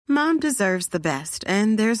Mom deserves the best,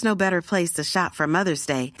 and there's no better place to shop for Mother's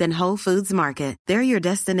Day than Whole Foods Market. They're your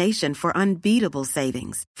destination for unbeatable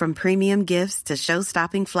savings, from premium gifts to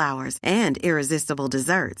show-stopping flowers and irresistible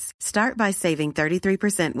desserts. Start by saving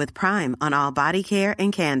 33% with Prime on all body care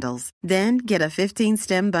and candles. Then get a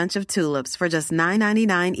 15-stem bunch of tulips for just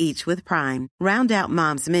 $9.99 each with Prime. Round out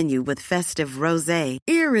Mom's menu with festive rosé,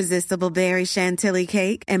 irresistible berry chantilly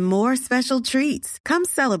cake, and more special treats. Come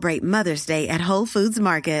celebrate Mother's Day at Whole Foods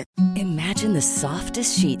Market. Imagine the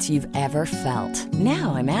softest sheets you've ever felt.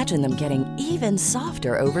 Now imagine them getting even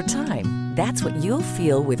softer over time. That's what you'll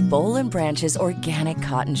feel with Boll & Branch's organic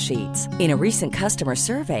cotton sheets. In a recent customer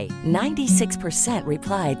survey, 96%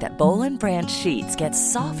 replied that Boll & Branch sheets get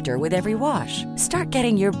softer with every wash. Start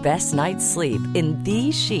getting your best night's sleep in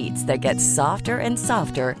these sheets that get softer and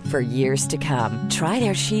softer for years to come. Try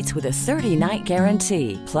their sheets with a 30-night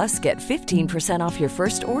guarantee. Plus, get 15% off your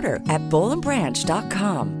first order at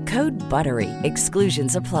bollandbranch.com. Code BUTTERY.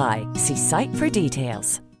 Exclusions apply. See site for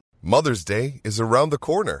details. Mother's Day is around the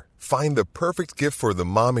corner. Find the perfect gift for the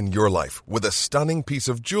mom in your life with a stunning piece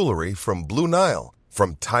of jewelry from Blue Nile.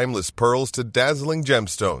 From timeless pearls to dazzling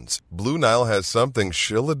gemstones, Blue Nile has something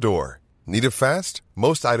she'll adore. Need it fast?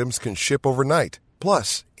 Most items can ship overnight.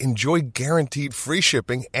 Plus, enjoy guaranteed free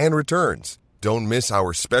shipping and returns. Don't miss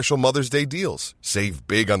our special Mother's Day deals. Save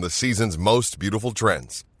big on the season's most beautiful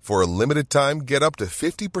trends. For a limited time, get up to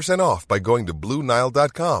 50% off by going to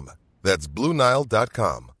BlueNile.com. That's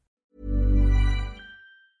BlueNile.com.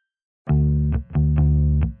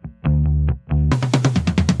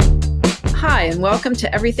 Hi, and welcome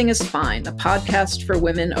to Everything is Fine, a podcast for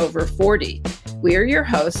women over 40. We are your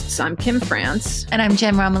hosts. I'm Kim France. And I'm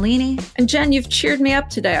Jen Romolini. And Jen, you've cheered me up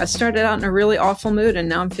today. I started out in a really awful mood, and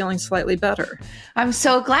now I'm feeling slightly better. I'm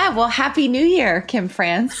so glad. Well, Happy New Year, Kim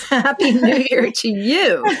France. Happy New Year to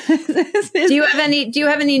you. Do you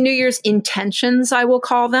have any New Year's intentions, I will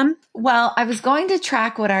call them? Well, I was going to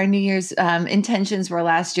track what our New Year's intentions were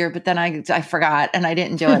last year, but then I forgot and I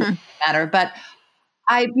didn't do it. It doesn't matter. But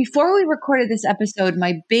before we recorded this episode,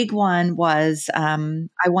 my big one was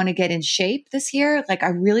I want to get in shape this year. Like I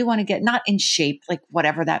really want to get not in shape, like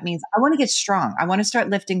whatever that means. I want to get strong. I want to start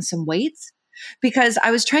lifting some weights because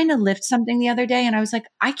I was trying to lift something the other day and I was like,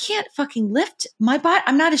 I can't fucking lift my body.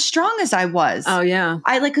 I'm not as strong as I was. Oh yeah.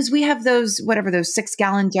 Cause we have those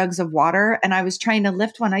 6-gallon jugs of water and I was trying to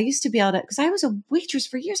lift one. I used to be able to, cause I was a waitress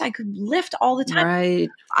for years. I could lift all the time. Right.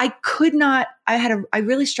 I could not, I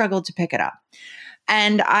really struggled to pick it up.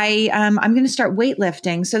 And I'm going to start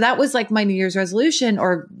weightlifting. So that was like my New Year's resolution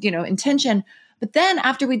or, intention. But then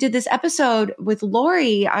after we did this episode with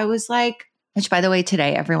Lori, I was like, which by the way,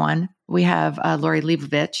 today, everyone, we have Lori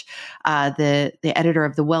Leibovich, the editor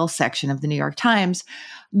of the Well section of the New York Times.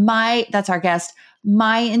 That's our guest.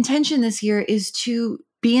 My intention this year is to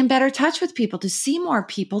be in better touch with people, to see more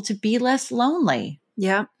people, to be less lonely.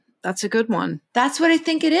 Yeah, that's a good one. That's what I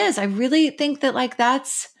think it is. I really think that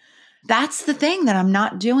that's the thing that I'm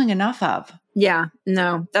not doing enough of. Yeah,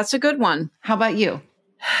 no, that's a good one. How about you?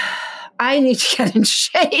 I need to get in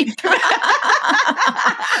shape.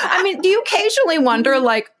 I mean, do you occasionally wonder,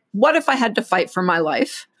 what if I had to fight for my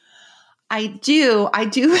life? I do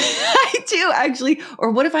actually.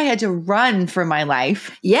 Or what if I had to run for my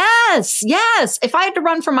life? Yes. If I had to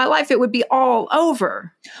run for my life, it would be all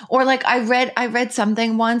over. Or I read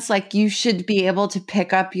something once, you should be able to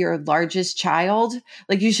pick up your largest child.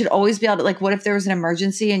 You should always be able to, what if there was an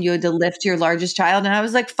emergency and you had to lift your largest child? And I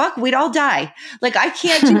was like, fuck, we'd all die. I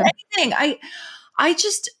can't do anything.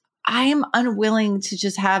 I am unwilling to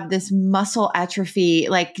just have this muscle atrophy,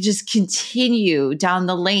 just continue down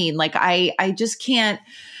the lane. I just can't,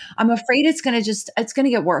 I'm afraid it's going to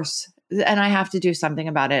get worse and I have to do something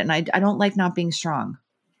about it. And I don't like not being strong.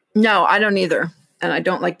 No, I don't either. And I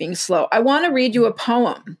don't like being slow. I want to read you a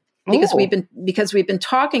poem because we've been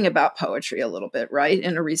talking about poetry a little bit, right?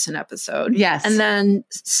 In a recent episode. Yes. And then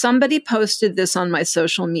somebody posted this on my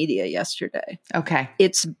social media yesterday. Okay.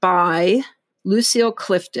 It's by Lucille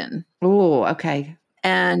Clifton. Oh, okay.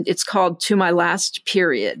 And it's called To My Last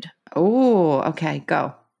Period. Oh, okay.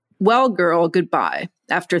 Go. Well, girl, goodbye.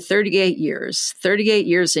 After 38 years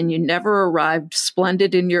and you never arrived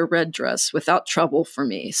splendid in your red dress without trouble for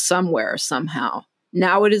me, somewhere, somehow.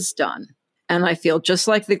 Now it is done. And I feel just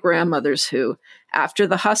like the grandmothers who, after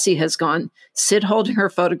the hussy has gone, sit holding her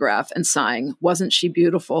photograph and sighing, wasn't she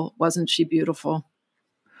beautiful? Wasn't she beautiful?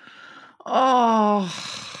 Oh,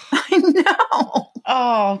 I know.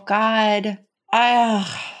 Oh God.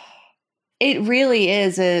 It really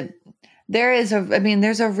is there's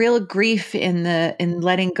a real grief in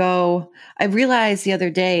letting go. I realized the other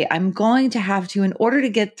day, I'm going to have to, in order to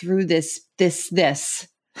get through this,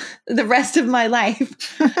 the rest of my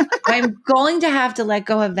life, I'm going to have to let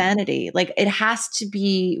go of vanity. Like it has to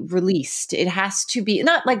be released. It has to be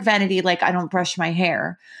not like vanity, like I don't brush my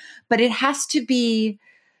hair, but it has to be,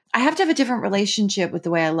 I have to have a different relationship with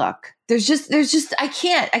the way I look. There's just, I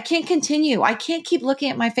can't continue. I can't keep looking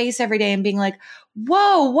at my face every day and being like,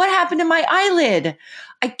 whoa, what happened to my eyelid?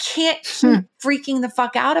 I can't keep freaking the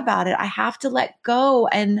fuck out about it. I have to let go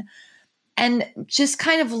and just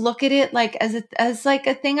kind of look at it like as like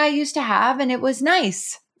a thing I used to have. And it was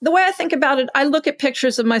nice. The way I think about it, I look at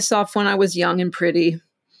pictures of myself when I was young and pretty,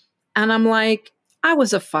 and I'm like, I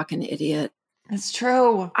was a fucking idiot. That's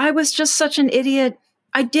true. I was just such an idiot.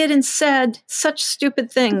 I did and said such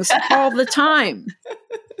stupid things all the time.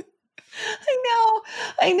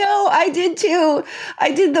 I know. I did too.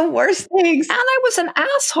 I did the worst things. And I was an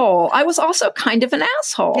asshole. I was also kind of an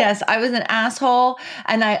asshole. Yes, I was an asshole.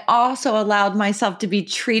 And I also allowed myself to be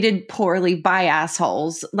treated poorly by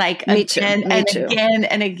assholes. Like again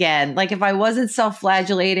and again. Like if I wasn't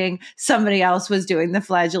self-flagellating, somebody else was doing the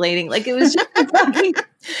flagellating. Like it was just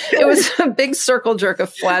it was a big circle jerk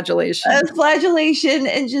of flagellation. Flagellation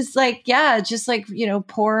and just like,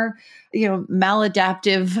 poor,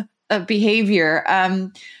 maladaptive behavior.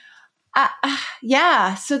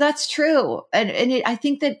 So that's true. And I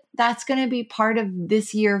think that's going to be part of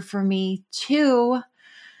this year for me too,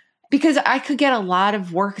 because I could get a lot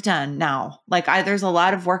of work done now. Like there's a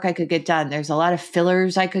lot of work I could get done. There's a lot of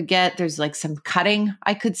fillers I could get. There's like some cutting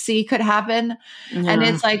I could see could happen. Yeah. And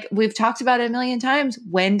it's like, we've talked about it a million times.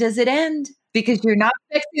 When does it end? Because you're not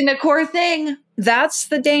fixing the core thing. That's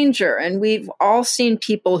the danger. And we've all seen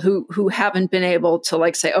people who haven't been able to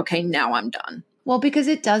like say, okay, now I'm done. Well, because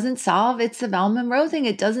it doesn't solve, it's the Val Monroe thing.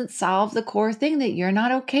 It doesn't solve the core thing that you're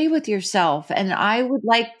not okay with yourself. And I would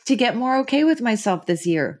like to get more okay with myself this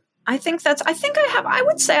year. I think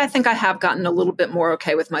I have gotten a little bit more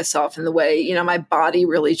okay with myself in the way, my body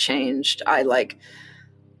really changed. I like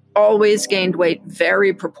always gained weight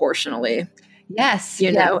very proportionally. Yes.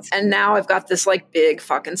 And now I've got this like big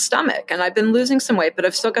fucking stomach and I've been losing some weight, but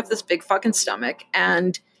I've still got this big fucking stomach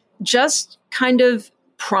and just kind of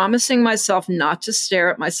promising myself not to stare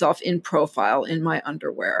at myself in profile in my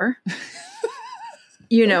underwear,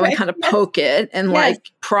 and kind of poke it and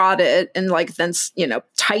like prod it and like then,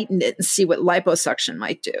 tighten it and see what liposuction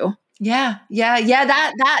might do. Yeah.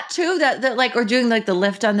 That too, that like, or doing like the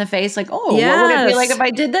lift on the face, like, what would it be like if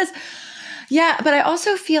I did this? Yeah. But I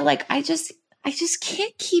also feel like I just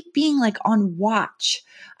can't keep being like on watch.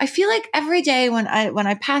 I feel like every day when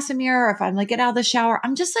I pass a mirror, or if I'm like get out of the shower,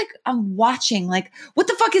 I'm just like, I'm watching like, what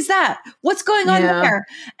the fuck is that? What's going on there?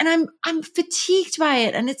 And I'm fatigued by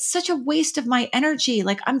it. And it's such a waste of my energy.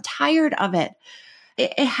 Like I'm tired of it.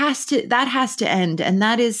 That has to end. And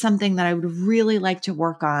that is something that I would really like to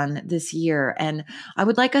work on this year. And I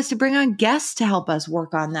would like us to bring on guests to help us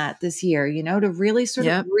work on that this year, to really sort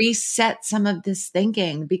of reset some of this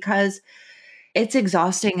thinking, because it's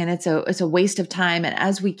exhausting and it's a waste of time. And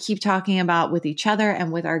as we keep talking about with each other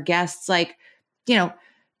and with our guests, like,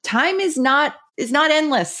 time is not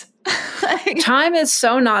endless. Time is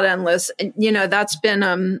so not endless. And, that's been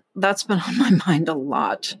on my mind a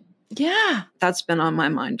lot. Yeah. That's been on my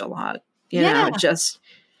mind a lot. Just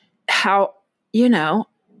how,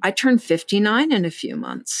 I turned 59 in a few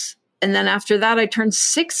months. And then after that, I turned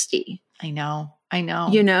 60. I know.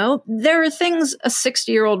 There are things a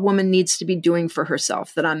 60-year-old woman needs to be doing for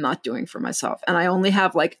herself that I'm not doing for myself. And I only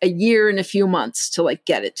have like a year and a few months to like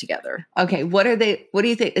get it together. Okay. What do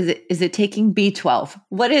you think? Is it taking B12?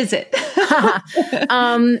 What is it?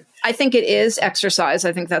 I think it is exercise.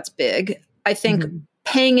 I think that's big. I think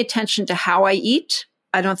paying attention to how I eat.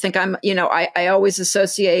 I don't think I always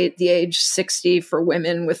associate the age 60 for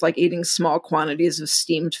women with like eating small quantities of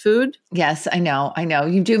steamed food. Yes, I know.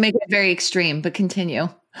 You do make it very extreme, but continue.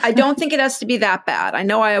 I don't think it has to be that bad. I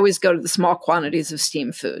know I always go to the small quantities of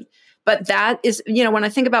steamed food, but that is, when I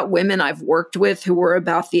think about women I've worked with who were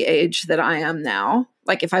about the age that I am now,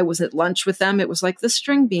 like if I was at lunch with them, it was like the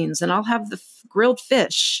string beans and I'll have the grilled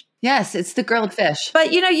fish. Yes, it's the grilled fish.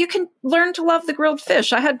 But, you can learn to love the grilled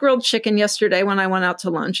fish. I had grilled chicken yesterday when I went out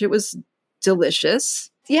to lunch. It was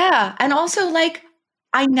delicious. Yeah. And also, like,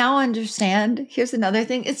 I now understand. Here's another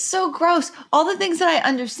thing. It's so gross. All the things that I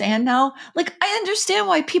understand now, like, I understand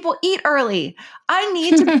why people eat early. I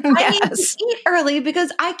need to eat early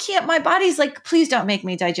because I can't. My body's like, please don't make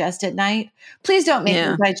me digest at night. Please don't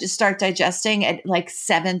make me start digesting at like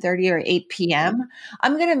 7:30 or 8 p.m.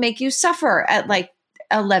 I'm going to make you suffer at like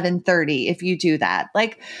 11:30 if you do that.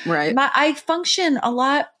 Like, right. I function a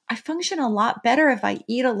lot. I function a lot better if I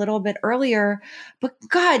eat a little bit earlier, but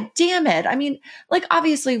God damn it. I mean, like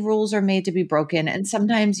obviously rules are made to be broken. And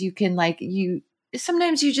sometimes you can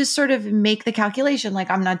sometimes you just sort of make the calculation,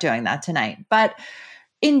 like I'm not doing that tonight. But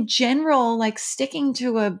in general, like sticking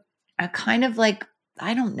to a kind of like,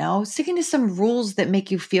 I don't know, sticking to some rules that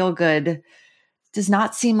make you feel good does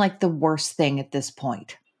not seem like the worst thing at this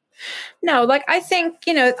point. No, like I think,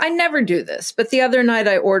 I never do this, but the other night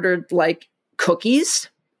I ordered like cookies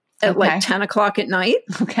at like 10 o'clock at night.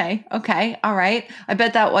 Okay. All right. I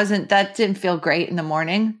bet that didn't feel great in the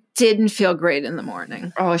morning. Didn't feel great in the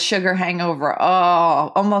morning. Oh, a sugar hangover.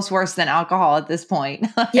 Oh, almost worse than alcohol at this point.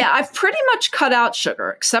 Yeah, I've pretty much cut out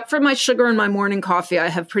sugar. Except for my sugar in my morning coffee, I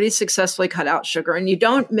have pretty successfully cut out sugar. And you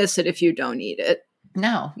don't miss it if you don't eat it.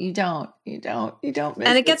 No, you don't. You don't miss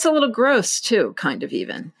and it gets a little gross too, kind of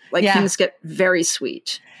even. Like things get very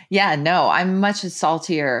sweet. Yeah, no, I'm much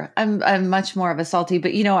saltier. I'm much more of a salty,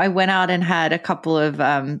 but I went out and had a couple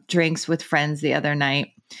of drinks with friends the other night.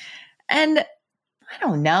 And I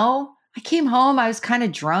don't know. I came home, I was kind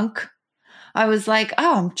of drunk. I was like,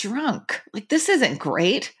 oh, I'm drunk. Like, this isn't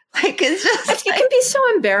great. Like, it's just it can be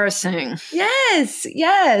so embarrassing. Yes,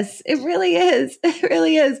 it really is. It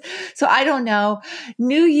really is. So I don't know.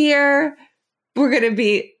 New year, we're gonna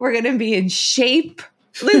be in shape.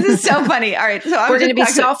 This is so funny. All right, so we're going to be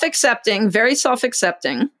self-accepting, very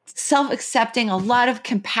self-accepting, a lot of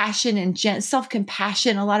compassion and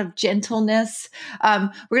self-compassion, a lot of gentleness. We're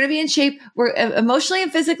going to be in shape. We're emotionally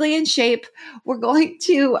and physically in shape. We're going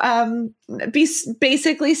to be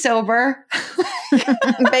basically sober,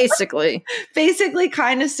 basically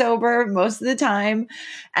kind of sober most of the time.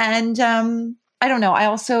 And I don't know. I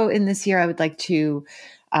also in this year I would like to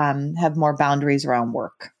have more boundaries around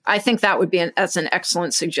work. I think that would be that's an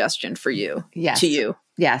excellent suggestion for you. Yes. To you.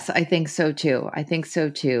 Yes, I think so too.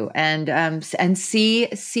 And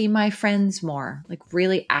see my friends more, like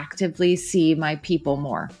really actively see my people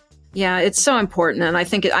more. Yeah, it's so important. And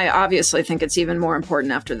I obviously think it's even more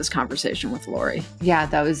important after this conversation with Lori. Yeah,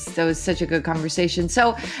 that was such a good conversation.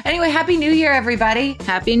 So anyway, Happy New Year, everybody.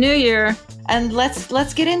 Happy New Year. And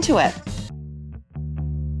let's get into it.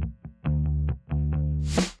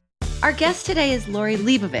 Our guest today is Lori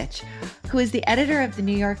Leibovich, who is the editor of the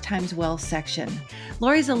New York Times Well section.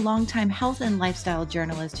 Lori's a longtime health and lifestyle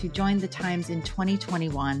journalist who joined the Times in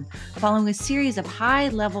 2021, following a series of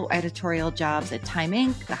high-level editorial jobs at Time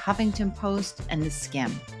Inc., The Huffington Post, and The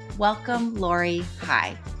Skimm. Welcome, Lori.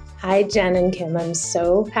 Hi. Hi, Jen and Kim. I'm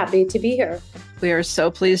so happy to be here. We are so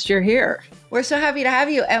pleased you're here. We're so happy to have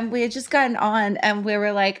you. And we had just gotten on and we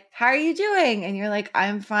were like, how are you doing? And you're like,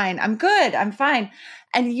 I'm fine. I'm good. I'm fine.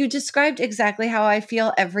 And you described exactly how I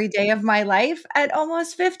feel every day of my life at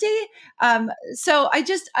almost 50. So I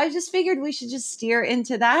just figured we should just steer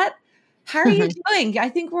into that. How are you doing? I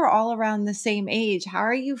think we're all around the same age. How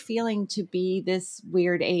are you feeling to be this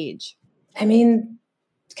weird age? I mean,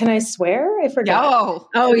 can I swear? I forgot.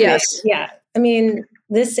 Oh, yes. Yeah. I mean,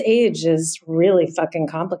 this age is really fucking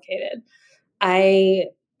complicated. I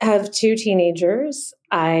have 2 teenagers.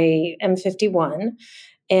 I am 51.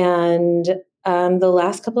 And the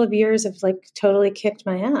last couple of years have like totally kicked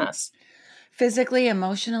my ass. Physically,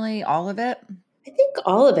 emotionally, all of it? I think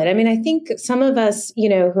all of it. I mean, I think some of us,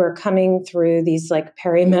 who are coming through these like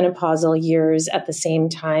perimenopausal years at the same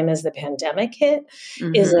time as the pandemic hit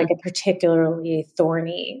is like a particularly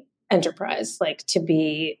thorny enterprise, like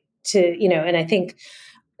and I think,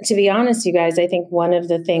 to be honest, you guys, I think one of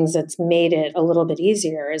the things that's made it a little bit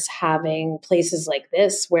easier is having places like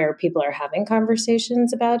this where people are having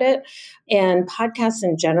conversations about it. And podcasts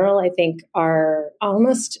in general, I think are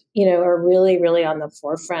almost, are really, really on the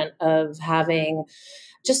forefront of having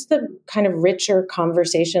just the kind of richer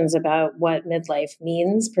conversations about what midlife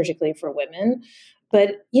means, particularly for women.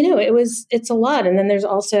 But, it's a lot. And then there's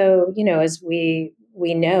also, as we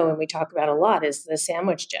know and we talk about a lot is the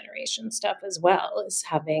sandwich generation stuff as well, is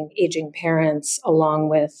having aging parents along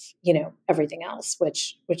with, everything else,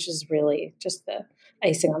 which is really just the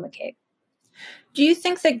icing on the cake. Do you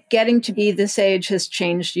think that getting to be this age has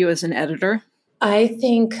changed you as an editor? I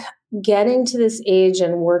think getting to this age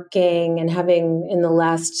and working and having in the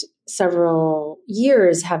last several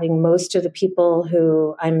years, having most of the people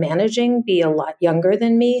who I'm managing be a lot younger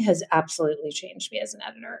than me has absolutely changed me as an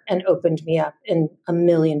editor and opened me up in a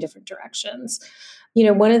million different directions.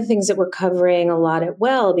 One of the things that we're covering a lot at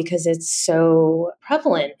Well, because it's so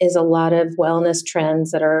prevalent, is a lot of wellness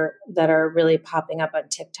trends that are really popping up on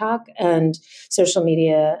TikTok and social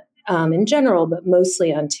media in general, but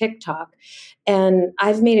mostly on TikTok. And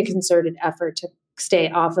I've made a concerted effort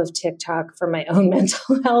stay off of TikTok for my own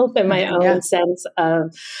mental health and my own sense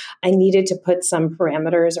of I needed to put some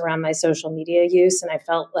parameters around my social media use. And I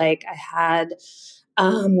felt like I had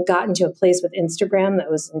gotten to a place with Instagram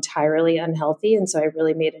that was entirely unhealthy. And so I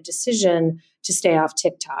really made a decision to stay off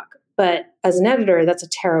TikTok. But as an editor, that's a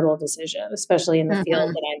terrible decision, especially in the field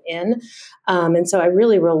that I'm in. And so I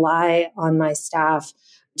really rely on my staff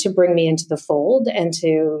to bring me into the fold and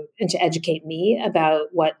to educate me about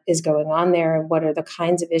what is going on there and what are the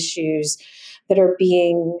kinds of issues that are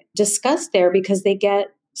being discussed there, because they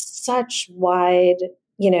get such wide,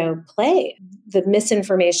 play. The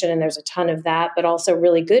misinformation, and there's a ton of that, but also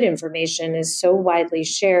really good information is so widely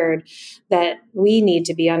shared that we need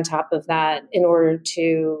to be on top of that in order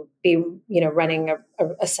to be, running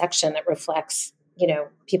a section that reflects,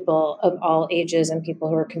 people of all ages and people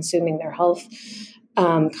who are consuming their health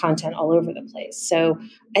content all over the place. So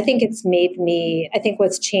I think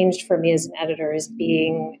what's changed for me as an editor is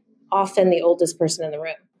being often the oldest person in the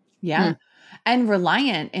room. Yeah. And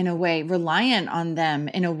reliant on them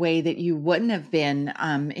in a way that you wouldn't have been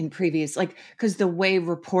in previous, because the way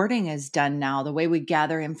reporting is done now, the way we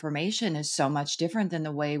gather information is so much different than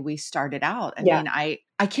the way we started out. I mean,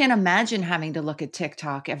 I can't imagine having to look at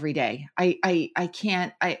TikTok every day. I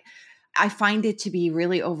can't. I find it to be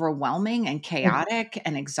really overwhelming and chaotic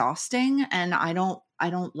and exhausting, and I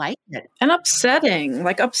don't like it. And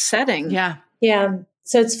upsetting. Yeah. Yeah.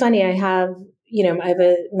 So it's funny. I have,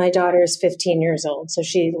 my daughter is 15 years old, so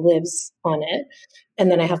she lives on it.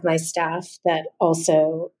 And then I have my staff that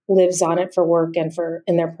also lives on it for work and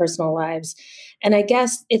in their personal lives. And I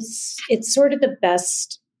guess it's sort of the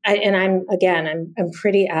best. I'm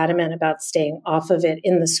pretty adamant about staying off of it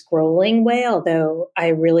in the scrolling way, although I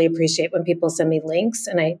really appreciate when people send me links,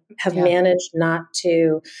 and I have managed not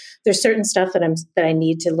to. There's certain stuff that I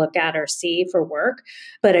need to look at or see for work,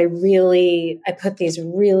 but I put these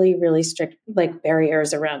really, really strict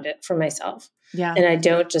barriers around it for myself. Yeah. And I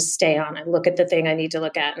don't just stay on. I look at the thing I need to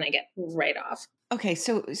look at and I get right off. Okay.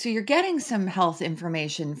 So you're getting some health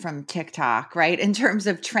information from TikTok, right? In terms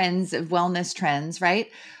of trends, of wellness trends, right?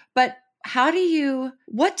 But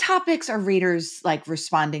what topics are readers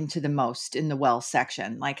responding to the most in the well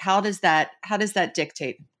section? How does that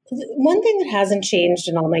dictate? One thing that hasn't changed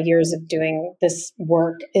in all my years of doing this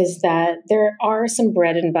work is that there are some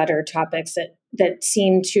bread and butter topics that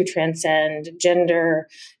seem to transcend gender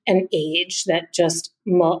and age that just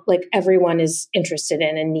everyone is interested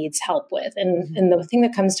in and needs help with. And the thing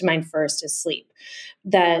that comes to mind first is sleep.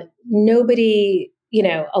 That nobody,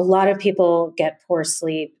 a lot of people get poor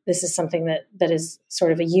sleep. This is something that is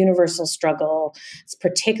sort of a universal struggle. It's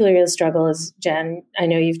particularly a struggle, as Jen, I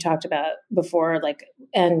know you've talked about before,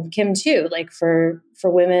 and Kim too, for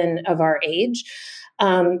women of our age.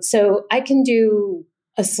 So I can do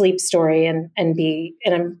a sleep story and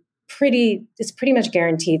it's pretty much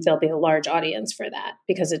guaranteed there'll be a large audience for that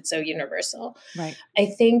because it's so universal. Right. I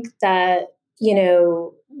think that,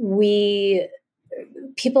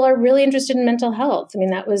 people are really interested in mental health. I mean,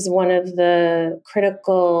 that was one of the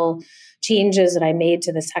critical changes that I made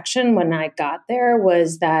to the section when I got there,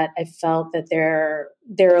 was that I felt that there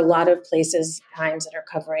are a lot of places, times that are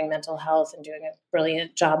covering mental health and doing a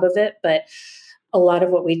brilliant job of it. But a lot of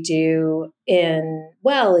what we do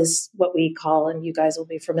is what we call, and you guys will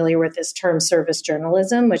be familiar with this term, service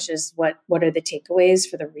journalism, which is what are the takeaways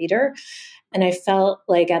for the reader. And I felt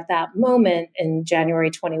like at that moment in January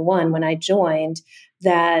 21, when I joined,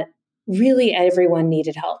 that really everyone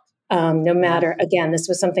needed help. No matter, again, this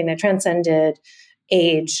was something that transcended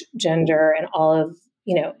age, gender, and all of,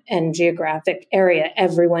 and geographic area.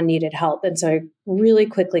 Everyone needed help. And so I really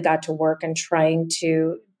quickly got to work and trying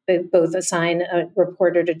to both assign a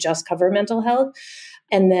reporter to just cover mental health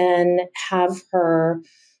and then have her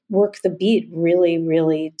work the beat really,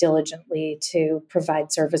 really diligently to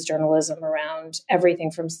provide service journalism around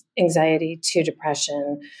everything from anxiety to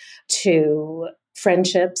depression to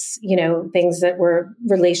friendships,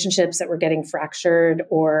 relationships that were getting fractured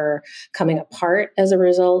or coming apart as a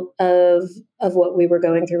result of what we were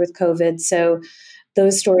going through with COVID. So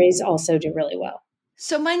those stories also do really well.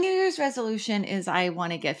 So my New Year's resolution is I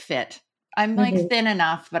want to get fit. I'm thin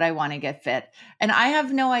enough, but I want to get fit. And I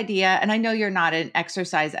have no idea. And I know you're not an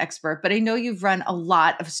exercise expert, but I know you've run a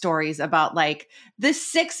lot of stories about the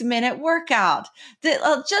 6-minute workout,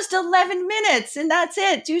 just 11 minutes and that's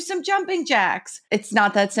it. Do some jumping jacks. It's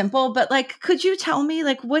not that simple, but could you tell me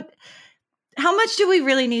how much do we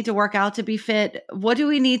really need to work out to be fit? What do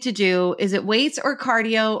we need to do? Is it weights or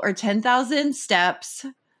cardio or 10,000 steps?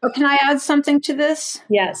 Oh, can I add something to this?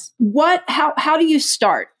 Yes. How do you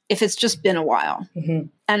start? if it's just been a while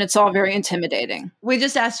and it's all very intimidating. We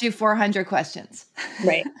just asked you 400 questions.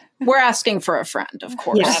 Right. We're asking for a friend, of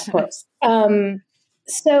course. Yeah, of course.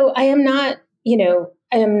 So I am not,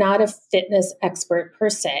 I am not a fitness expert per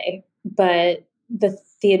se, but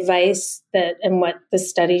the advice and what the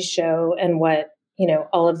studies show and what,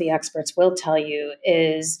 all of the experts will tell you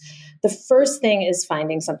is the first thing is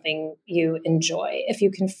finding something you enjoy. If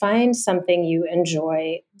you can find something you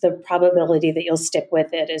enjoy, the probability that you'll stick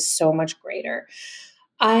with it is so much greater.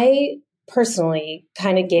 I personally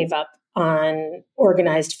kind of gave up on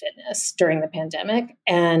organized fitness during the pandemic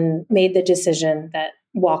and made the decision that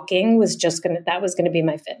walking was that was going to be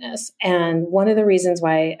my fitness. And one of the reasons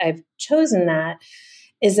why I've chosen that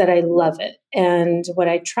is that I love it. And what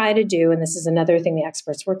I try to do, and this is another thing the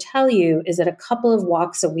experts will tell you, is that a couple of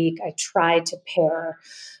walks a week, I try to pair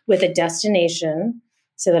with a destination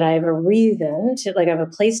so that I have a reason to, I have a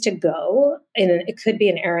place to go. And it could be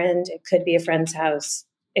an errand, it could be a friend's house,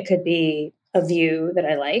 it could be a view that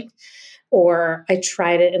I like, or I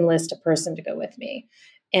try to enlist a person to go with me.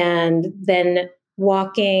 And then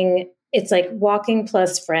walking, it's like walking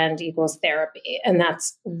plus friend equals therapy. And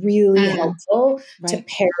that's really helpful to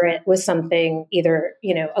pair it with something, either,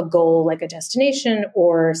 a goal like a destination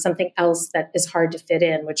or something else that is hard to fit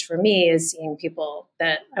in, which for me is seeing people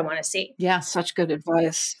that I want to see. Yeah, such good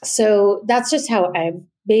advice. So that's just how I've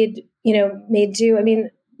made do. I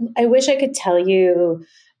mean, I wish I could tell you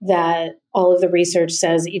that all of the research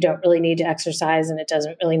says that you don't really need to exercise and it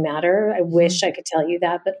doesn't really matter. I wish I could tell you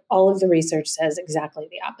that, but all of the research says exactly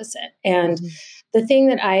the opposite. And the thing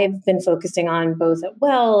that I've been focusing on both at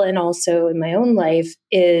Well and also in my own life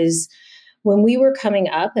is when we were coming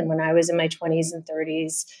up and when I was in my 20s and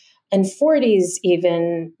 30s and 40s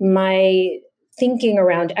even, my thinking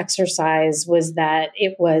around exercise was that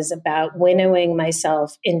it was about winnowing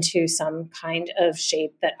myself into some kind of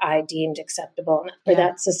shape that I deemed acceptable or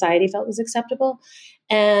that society felt was acceptable.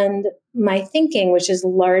 And my thinking, which is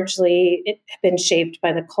largely been shaped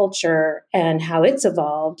by the culture and how it's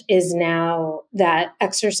evolved, is now that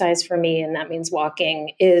exercise for me, and that means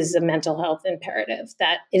walking, is a mental health imperative,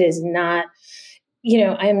 that it is not,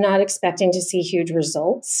 I am not expecting to see huge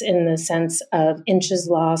results in the sense of inches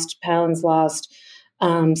lost, pounds lost,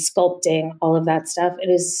 sculpting, all of that stuff.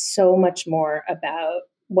 It is so much more about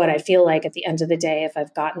what I feel like at the end of the day, if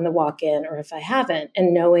I've gotten the walk in or if I haven't,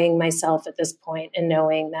 and knowing myself at this point and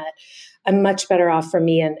knowing that I'm much better off for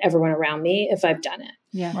me and everyone around me if I've done it.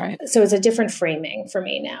 Yeah. Right. So it's a different framing for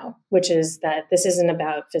me now, which is that this isn't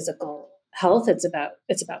about physical health. It's about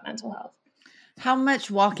mental health. How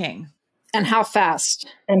much walking? And how fast?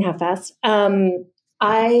 I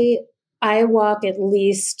walk at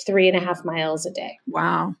least 3.5 miles a day.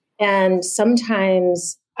 Wow. And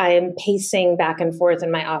sometimes I am pacing back and forth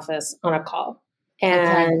in my office on a call.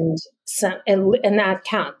 And and that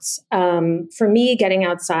counts. For me, getting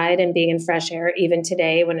outside and being in fresh air, even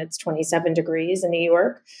today when it's 27 degrees in New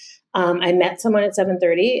York, I met someone at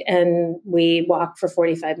 7:30 and we walked for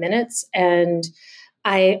 45 minutes. And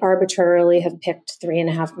I arbitrarily have picked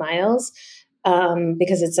 3.5 miles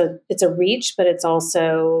because it's a reach, but it's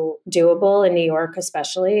also doable in New York,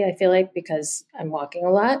 especially, I feel like, because I'm walking a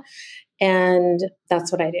lot. And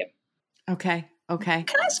that's what I do. Okay. Can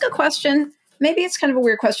I ask a question? Maybe it's kind of a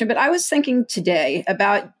weird question, but I was thinking today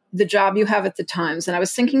about the job you have at the Times. And I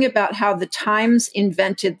was thinking about how the Times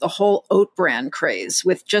invented the whole oat bran craze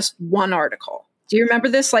with just one article. Do you remember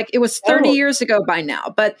this? Like, it was 30 years ago by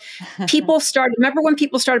now, but remember when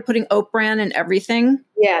people started putting oat bran in everything?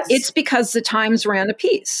 Yes. It's because the Times ran a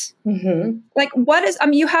piece. Mm-hmm. Like,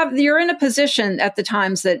 you're in a position at the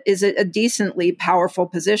Times that is a decently powerful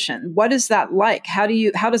position. What is that like? How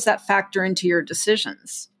does that factor into your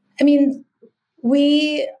decisions? I mean,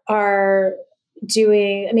 I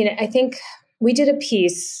think we did a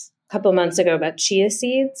piece a couple months ago about chia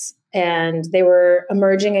seeds. And they were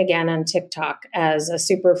emerging again on TikTok as a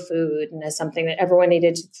superfood and as something that everyone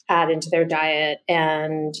needed to add into their diet.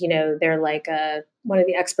 And, they're like one of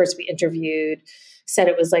the experts we interviewed said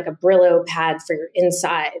it was like a Brillo pad for your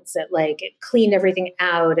insides, that like it cleaned everything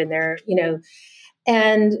out. And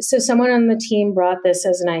and so someone on the team brought this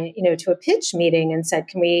to a pitch meeting and said,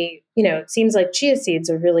 can we, it seems like chia seeds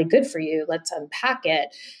are really good for you. Let's unpack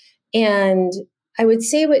it. And I would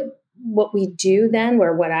say what we do then,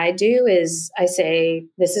 what I do is I say,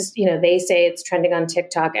 this is, they say it's trending on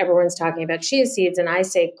TikTok. Everyone's talking about chia seeds. And I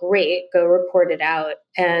say, great, go report it out.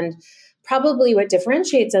 And probably what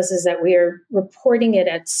differentiates us is that we are reporting it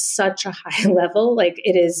at such a high level. Like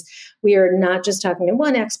we are not just talking to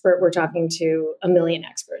one expert, we're talking to a million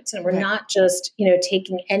experts. And we're not just,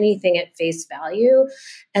 taking anything at face value.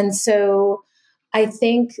 And so I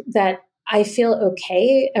think that I feel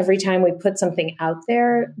okay every time we put something out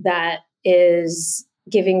there that is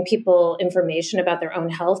giving people information about their own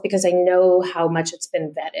health, because I know how much it's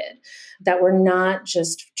been vetted, that we're not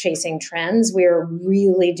just chasing trends. We're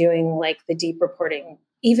really doing like the deep reporting,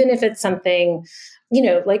 even if it's something,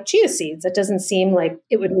 like chia seeds, that doesn't seem like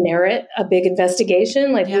it would merit a big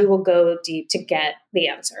investigation. Like we will go deep to get the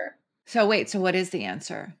answer. So wait, so what is the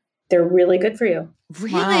answer? They're really good for you.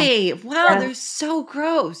 Really? Wow, Yeah. they're so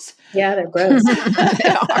gross. Yeah, they're gross. They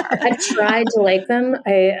are. I've tried to like them.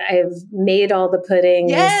 I've made all the puddings.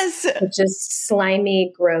 Yes. It's just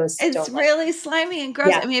slimy, gross. It's really slimy and gross.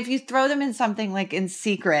 Yeah. I mean, if you throw them in something like in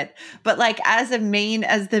secret, but like as the main,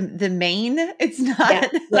 it's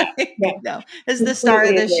not no, as the star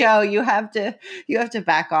of the show, you have to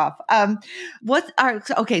back off.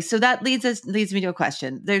 So that leads me to a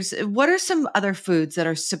question. What are some other foods that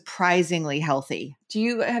are surprisingly healthy?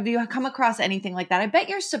 Have you come across anything like that? I bet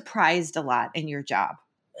you're surprised a lot in your job.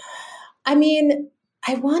 I mean,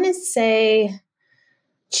 I want to say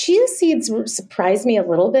chia seeds surprised me a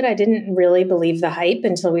little bit. I didn't really believe the hype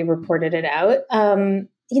until we reported it out.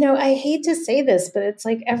 I hate to say this, but it's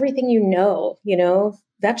like everything,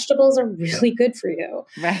 vegetables are really good for you.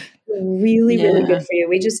 Right. Really, really good for you.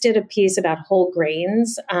 We just did a piece about whole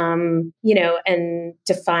grains, and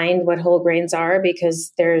defined what whole grains are,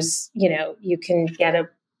 because there's, you can get a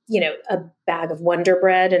bag of Wonder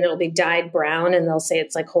Bread and it'll be dyed brown and they'll say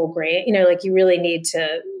it's like whole grain, you really need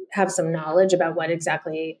to have some knowledge about what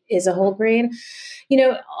exactly is a whole grain.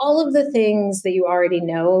 All of the things that you already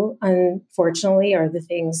know, unfortunately, are the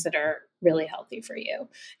things that are really healthy for you.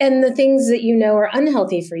 And the things that are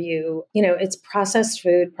unhealthy for you, it's processed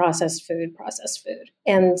food.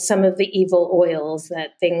 And some of the evil oils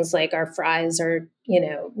that things like our fries are,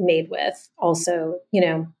 made with also,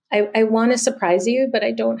 I want to surprise you, but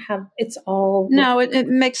I don't have, it's all. No, it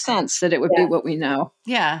makes sense that it would be what we know.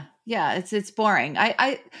 Yeah. Yeah. It's boring.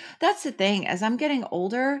 That's the thing. As I'm getting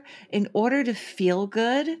older, in order to feel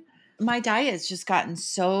good, my diet has just gotten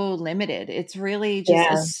so limited. It's really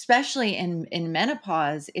just, especially in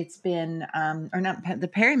menopause, it's been, or not the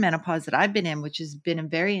perimenopause that I've been in, which has been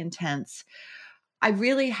very intense. I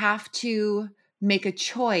really have to make a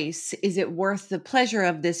choice. Is it worth the pleasure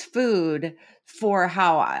of this food for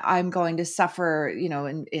how I'm going to suffer,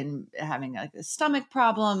 in having like the stomach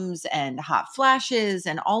problems and hot flashes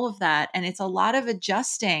and all of that. And it's a lot of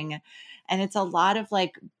adjusting. And it's a lot of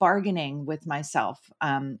like bargaining with myself,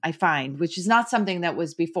 I find, which is not something that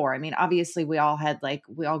was before. I mean, obviously we all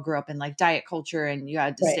grew up in like diet culture and you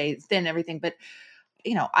had to stay thin and everything. But,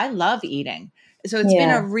 I love eating. So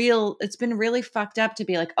it's been really fucked up to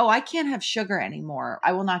be like, oh, I can't have sugar anymore.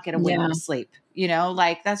 I will not get a wink of sleep.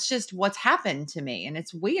 Like that's just what's happened to me. And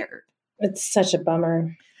it's weird. It's such a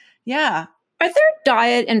bummer. Yeah. Are there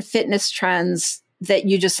diet and fitness trends that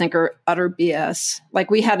you just think are utter BS? Like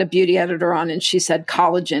we had a beauty editor on and she said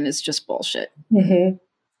collagen is just bullshit. Mm-hmm.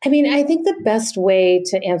 I mean, I think the best way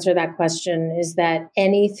to answer that question is that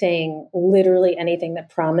literally anything that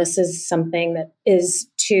promises something that is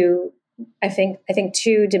too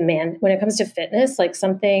demand when it comes to fitness, like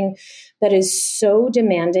something that is so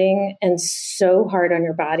demanding and so hard on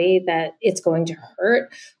your body that it's going to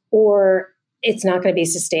hurt or it's not going to be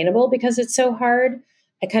sustainable because it's so hard.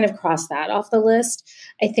 I kind of crossed that off the list.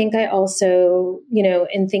 I think I also,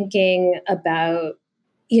 in thinking about,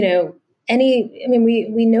 we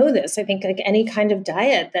know this. I think like any kind of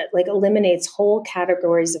diet that like eliminates whole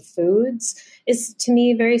categories of foods is to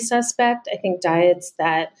me very suspect. I think diets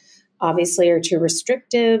that obviously are too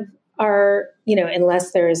restrictive are,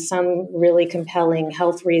 unless there is some really compelling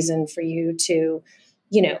health reason for you to,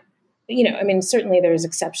 certainly there's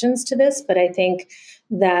exceptions to this, but I think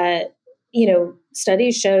that,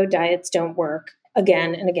 studies show diets don't work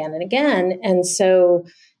again and again and again. And so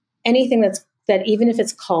anything that even if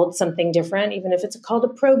it's called something different, even if it's called a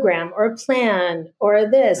program or a plan or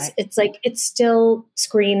this, it's like, it still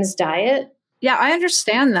screams diet. Yeah, I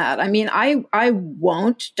understand that. I mean, I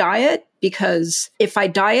won't diet because if I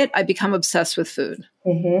diet, I become obsessed with food.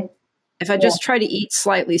 Mm-hmm. If I just try to eat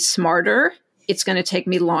slightly smarter, it's going to take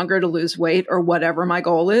me longer to lose weight or whatever my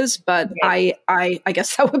goal is. But I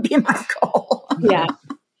guess that would be my goal. Yeah.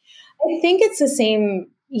 I think it's the same,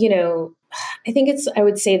 I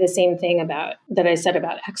would say the same thing that I said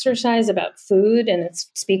about exercise, about food. And it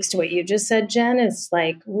speaks to what you just said, Jen. It's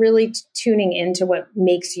like really tuning into what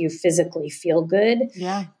makes you physically feel good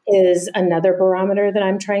is another barometer that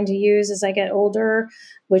I'm trying to use as I get older,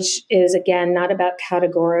 which is, again, not about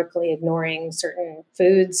categorically ignoring certain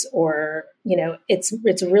foods or, it's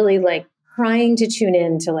really like, trying to tune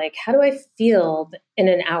in to like, how do I feel in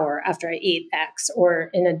an hour after I eat X or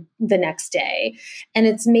the next day? And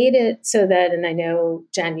it's made it so that, and I know,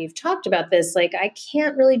 Jen, you've talked about this, like I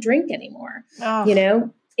can't really drink anymore. Oh. You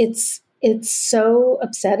know, it's so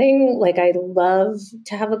upsetting. Like I love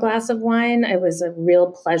to have a glass of wine. It was a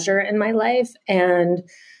real pleasure in my life. And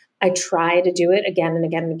I try to do it again and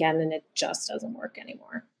again and again, and it just doesn't work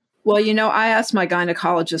anymore. Well, you know, I asked my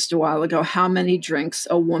gynecologist a while ago how many drinks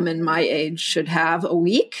a woman my age should have a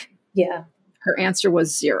week. Yeah. Her answer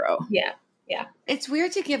was 0. Yeah. Yeah. It's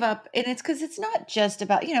weird to give up. And it's because it's not just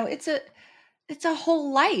about, you know, it's a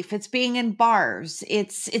whole life. It's being in bars.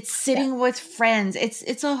 It's sitting with friends.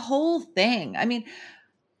 It's a whole thing. I mean,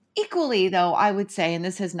 equally though, I would say, and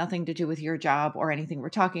this has nothing to do with your job or anything we're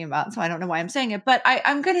talking about, so I don't know why I'm saying it, but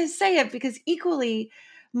I'm going to say it because equally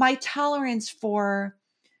my tolerance for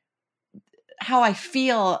how I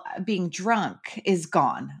feel being drunk is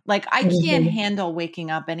gone. Like I can't handle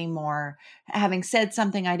waking up anymore, having said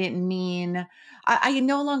something I didn't mean. I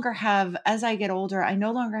no longer have, as I get older, I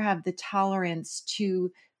no longer have the tolerance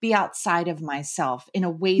to be outside of myself in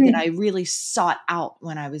a way that I really sought out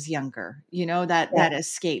when I was younger, you know, that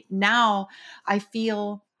escape. Now I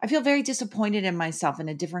feel very disappointed in myself in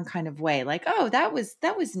a different kind of way. Like, oh, that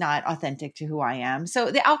was not authentic to who I am. So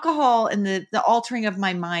the alcohol and the altering of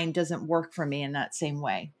my mind doesn't work for me in that same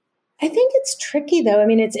way. I think it's tricky though. I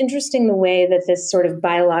mean, it's interesting the way that this sort of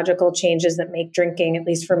biological changes that make drinking, at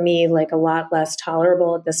least for me, like a lot less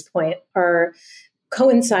tolerable at this point are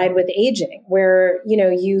coincide with aging, where, you know,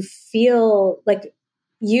 you feel like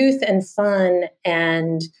youth and fun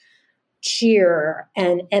and cheer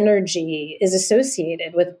and energy is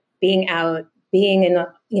associated with being out, being in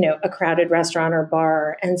a crowded restaurant or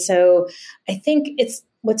bar. And so I think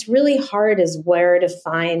what's really hard is where to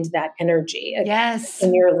find that energy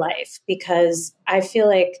in your life, because I feel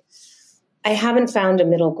like I haven't found a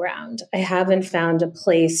middle ground. I haven't found a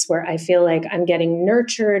place where I feel like I'm getting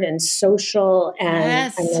nurtured and social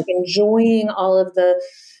and I'm like enjoying all of the,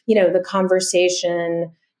 you know, the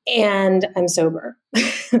conversation, and I'm sober.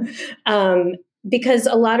 Because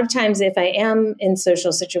a lot of times if I am in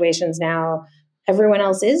social situations now, everyone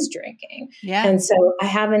else is drinking. Yeah. And so I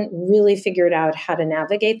haven't really figured out how to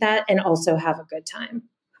navigate that and also have a good time.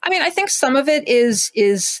 I mean, I think some of it is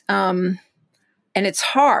and it's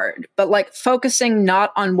hard, but like focusing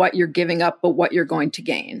not on what you're giving up, but what you're going to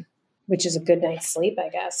gain. Which is a good night's sleep, I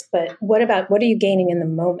guess. But what are you gaining in the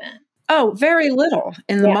moment? Oh, very little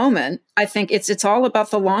in the moment. I think it's all about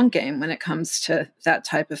the long game when it comes to that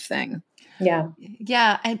type of thing. Yeah.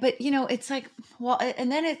 Yeah. But you know, it's like, well,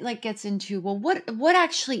 and then it like gets into, well, what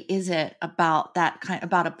actually is it about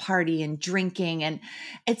about a party and drinking? And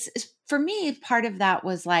it's for me, part of that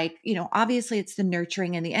was like, you know, obviously it's the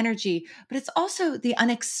nurturing and the energy, but it's also the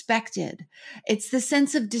unexpected. It's the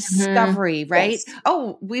sense of discovery, right? Yes.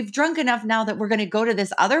 Oh, we've drunk enough now that we're going to go to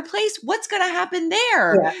this other place. What's going to happen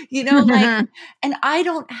there? Yeah. You know, like, and I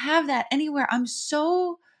don't have that anywhere. I'm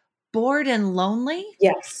so bored and lonely.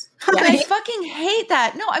 Yes. And I fucking hate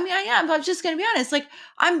that. No, I mean, I am. I'm just going to be honest. Like,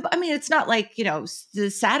 it's not like, you know, the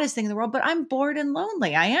saddest thing in the world, but I'm bored and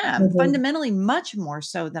lonely. I am fundamentally much more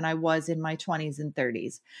so than I was in my 20s and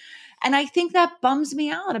 30s. And I think that bums me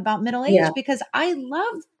out about middle age because I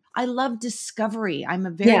love discovery. I'm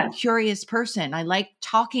a very curious person. I like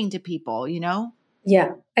talking to people, you know?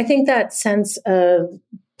 Yeah. I think that sense of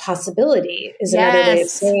possibility is another way of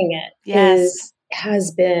saying it. Yes.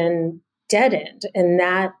 Has been deadened. And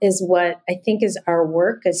that is what I think is our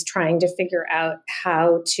work, is trying to figure out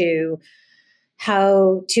how to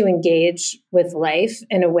engage with life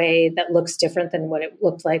in a way that looks different than what it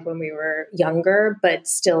looked like when we were younger, but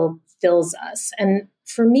still fills us. And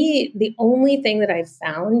for me, the only thing that I've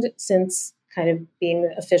found since kind of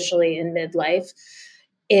being officially in midlife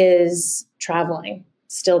is traveling.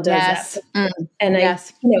 Still does that. And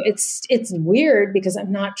it's weird because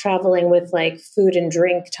I'm not traveling with like food and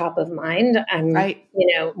drink top of mind. I'm,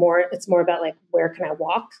 it's more about like, where can I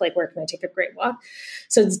walk? Like, where can I take a great walk?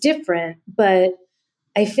 So it's different, but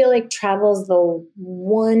I feel like travel is the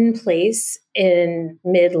one place in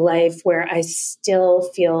midlife where I still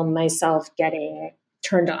feel myself getting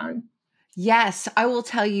turned on. Yes, I will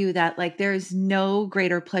tell you that like there's no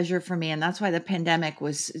greater pleasure for me. And that's why the pandemic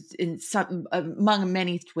was in some, among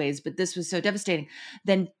many ways, but this was so devastating,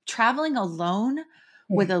 than traveling alone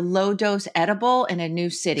with a low dose edible in a new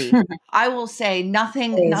city. I will say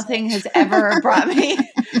nothing has ever brought me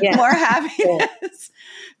more happiness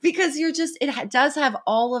because it does have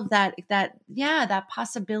all of that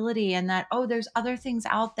possibility and that, oh, there's other things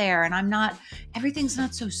out there and everything's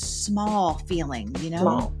not so small feeling, you know?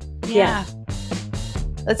 Small. Yeah.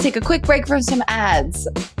 Let's take a quick break from some ads.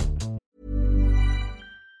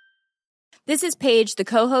 This is Paige, the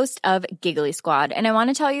co-host of Giggly Squad, and I want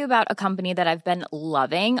to tell you about a company that I've been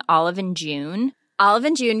loving, Olive & June.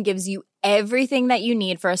 Olive & June gives you everything that you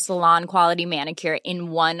need for a salon-quality manicure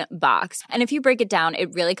in one box. And if you break it down,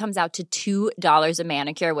 it really comes out to $2 a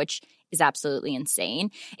manicure, which is absolutely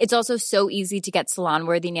insane. It's also so easy to get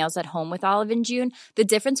salon-worthy nails at home with Olive & June. The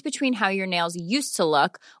difference between how your nails used to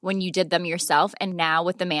look when you did them yourself and now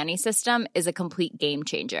with the Mani system is a complete game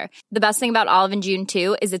changer. The best thing about Olive & June,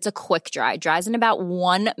 too, is it's a quick dry. Dries in about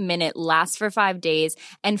 1 minute, lasts for 5 days,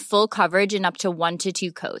 and full coverage in up to 1 to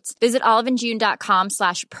 2 coats. Visit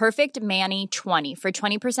oliveandjune.com/perfectmani20 for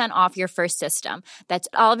 20% off your first system. That's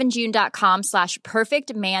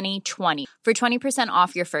oliveandjune.com/perfectmani20 for 20%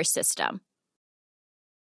 off your first system.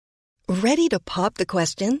 Ready to pop the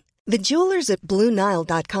question? The jewelers at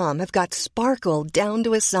BlueNile.com have got sparkle down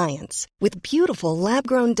to a science with beautiful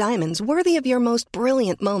lab-grown diamonds worthy of your most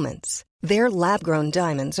brilliant moments. Their lab-grown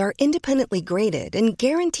diamonds are independently graded and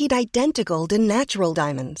guaranteed identical to natural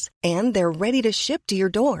diamonds, and they're ready to ship to your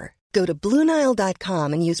door. Go to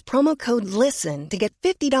BlueNile.com and use promo code LISTEN to get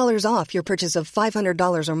 $50 off your purchase of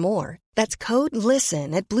 $500 or more. That's code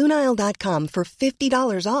LISTEN at BlueNile.com for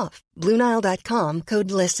 $50 off. BlueNile.com, code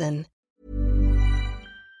LISTEN.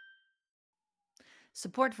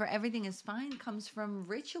 Support for Everything is Fine comes from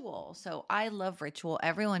Ritual. So I love Ritual.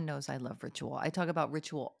 Everyone knows I love Ritual. I talk about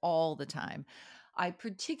Ritual all the time. I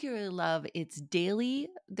particularly love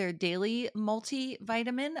their daily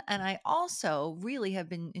multivitamin, and I also really have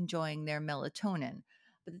been enjoying their melatonin.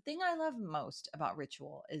 But the thing I love most about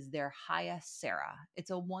Ritual is their Hyacera.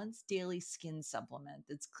 It's a once daily skin supplement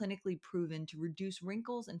that's clinically proven to reduce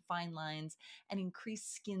wrinkles and fine lines and increase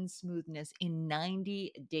skin smoothness in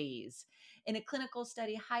 90 days. In a clinical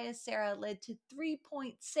study, Hyacera led to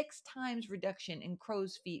 3.6 times reduction in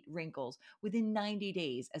crow's feet wrinkles within 90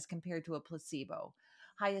 days as compared to a placebo.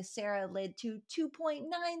 Hyacera led to 2.9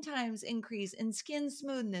 times increase in skin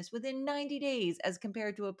smoothness within 90 days as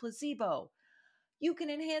compared to a placebo. You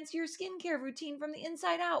can enhance your skincare routine from the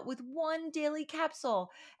inside out with one daily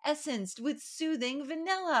capsule, essenced with soothing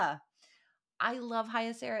vanilla. I love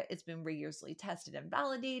Hyacera. It's been rigorously tested and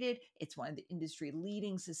validated. It's one of the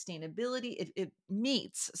industry-leading sustainability. It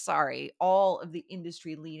meets all of the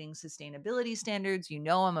industry-leading sustainability standards. You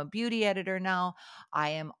know I'm a beauty editor now. I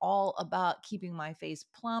am all about keeping my face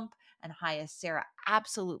plump, and Hyacera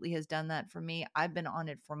absolutely has done that for me. I've been on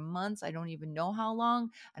it for months. I don't even know how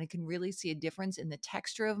long, and I can really see a difference in the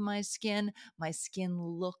texture of my skin. My skin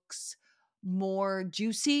looks more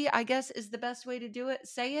juicy, I guess is the best way to do it.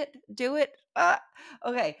 Say it, do it.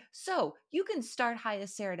 Okay, so you can start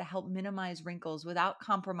Hyacera to help minimize wrinkles without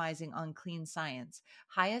compromising on clean science.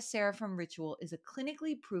 Hyacera from Ritual is a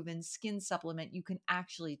clinically proven skin supplement you can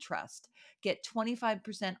actually trust. Get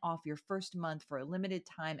 25% off your first month for a limited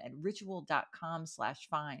time at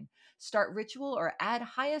ritual.com/fine. Start Ritual or add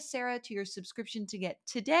Hyacera to your subscription to get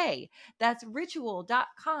today. That's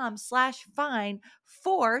ritual.com/fine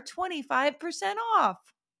for 25%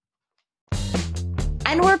 off.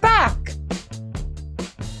 And we're back.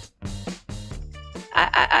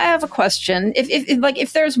 I have a question.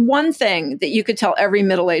 If there's one thing that you could tell every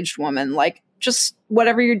middle-aged woman, like just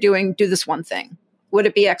whatever you're doing, do this one thing, would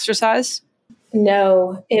it be exercise?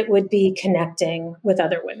 No, it would be connecting with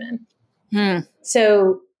other women.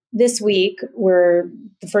 So this week,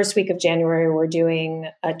 the first week of January, we're doing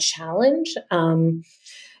a challenge and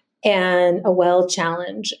a well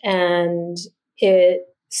challenge. And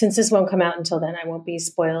since this won't come out until then, I won't be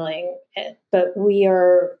spoiling it, but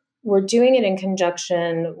we're doing it in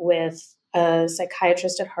conjunction with a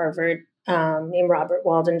psychiatrist at Harvard named Robert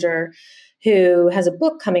Waldinger, who has a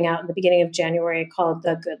book coming out in the beginning of January called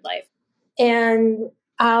The Good Life. And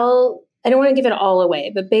I don't want to give it all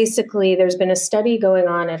away, but basically there's been a study going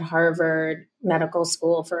on at Harvard Medical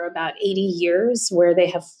School for about 80 years where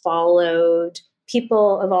they have followed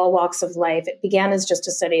people of all walks of life. It began as just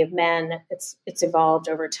a study of men. It's evolved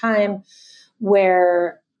over time,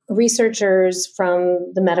 where researchers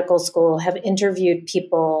from the medical school have interviewed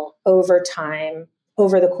people over time,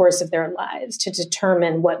 over the course of their lives, to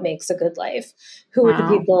determine what makes a good life. Who are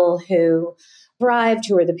the people who thrived?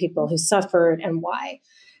 Who are the people who suffered, and why?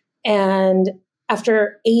 And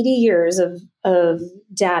after 80 years of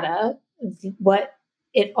data, what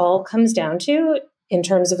it all comes down to in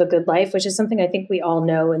terms of a good life, which is something I think we all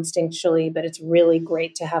know instinctually, but it's really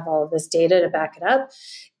great to have all of this data to back it up,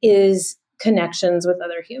 is connections with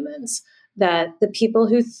other humans. That the people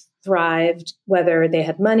who thrived, whether they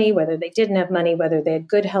had money, whether they didn't have money, whether they had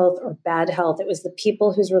good health or bad health. It was the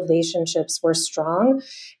people whose relationships were strong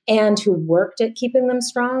and who worked at keeping them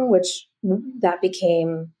strong, which that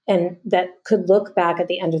became, and that could look back at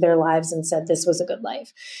the end of their lives and said, this was a good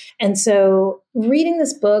life. And so reading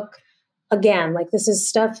this book, again, like this is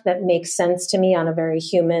stuff that makes sense to me on a very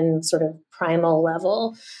human sort of primal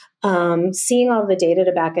level. Seeing all the data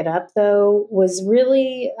to back it up, though, was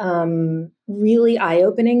really, really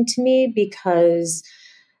eye-opening to me, because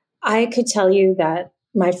I could tell you that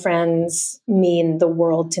my friends mean the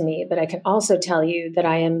world to me, but I can also tell you that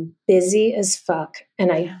I am busy as fuck,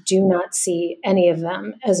 and I do not see any of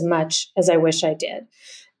them as much as I wish I did,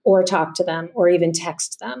 or talk to them, or even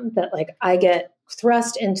text them. That like I get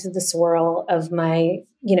thrust into the swirl of my,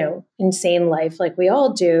 insane life like we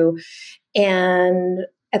all do. And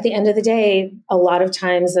at the end of the day, a lot of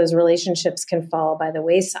times those relationships can fall by the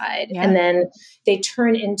wayside. Yeah. And then they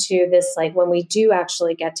turn into this, like when we do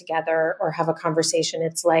actually get together or have a conversation,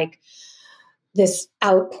 it's like this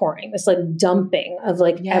outpouring, this like dumping of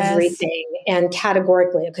like everything, and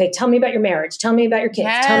categorically, okay, tell me about your marriage. Tell me about your kids.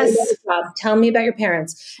 Tell me about your job. Tell me about your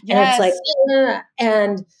parents. And it's like,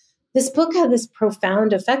 and this book had this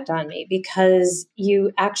profound effect on me, because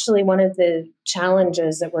you actually, one of the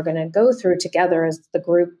challenges that we're going to go through together as the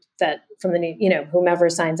group that from the, whomever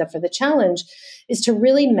signs up for the challenge, is to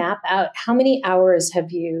really map out how many hours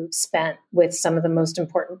have you spent with some of the most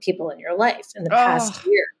important people in your life in the past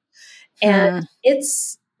year. And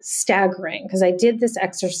it's staggering, because I did this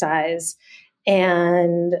exercise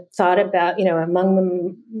and thought about,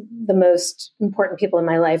 among the most important people in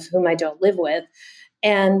my life whom I don't live with.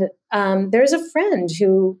 And there's a friend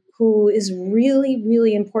who is really,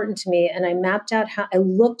 really important to me. And I mapped out how I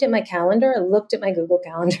looked at my calendar. I looked at my Google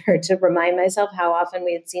Calendar to remind myself how often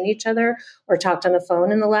we had seen each other or talked on the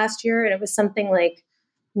phone in the last year. And it was something like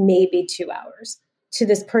maybe 2 hours to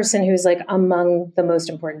this person who's like among the most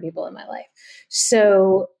important people in my life.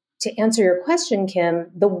 So to answer your question, Kim,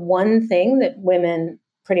 the one thing that women,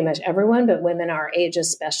 pretty much everyone, but women our age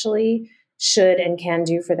especially, should and can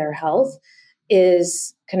do for their health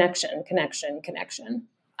is connection.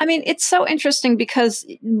 I mean, it's so interesting, because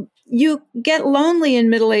you get lonely in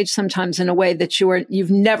middle age sometimes in a way that you've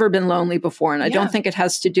never been lonely before. And I don't think it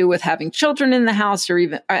has to do with having children in the house, or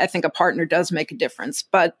even, I think a partner does make a difference.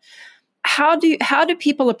 But how do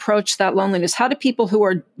people approach that loneliness? How do people who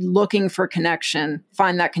are looking for connection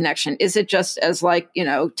find that connection? Is it just as like,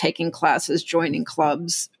 taking classes, joining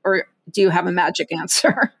clubs, or do you have a magic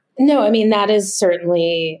answer? No, I mean, that is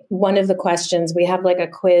certainly one of the questions. We have like a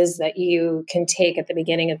quiz that you can take at the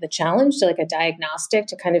beginning of the challenge, to like a diagnostic,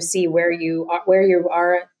 to kind of see where you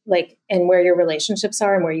are like, and where your relationships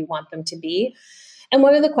are and where you want them to be. And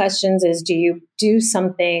one of the questions is, do you do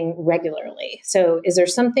something regularly? So is there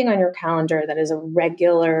something on your calendar that is a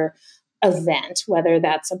regular event, whether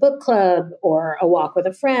that's a book club or a walk with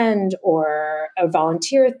a friend or a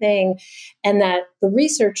volunteer thing? And that the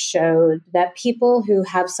research showed that people who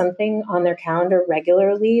have something on their calendar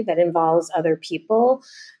regularly that involves other people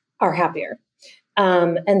are happier.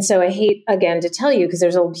 And so I hate, again, to tell you, because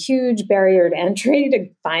there's a huge barrier to entry to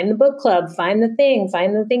find the book club, find the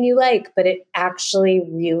thing you like, but it actually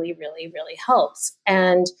really, really, really helps.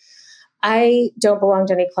 And I don't belong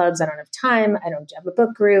to any clubs. I don't have time. I don't have a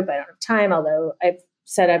book group. I don't have time, although I've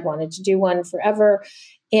said I've wanted to do one forever.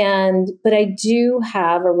 But I do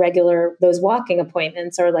have those walking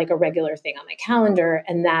appointments are like a regular thing on my calendar.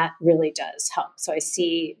 And that really does help. So I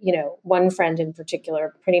see, one friend in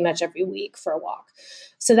particular pretty much every week for a walk.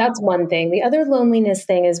 So that's one thing. The other loneliness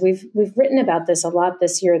thing is we've written about this a lot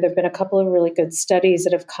this year. There've been a couple of really good studies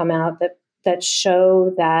that have come out that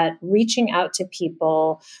show that reaching out to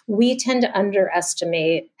people, we tend to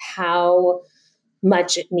underestimate how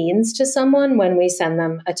much it means to someone when we send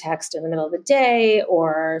them a text in the middle of the day,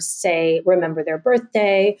 or say, remember their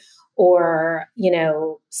birthday, or,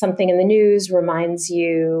 something in the news reminds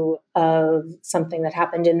you of something that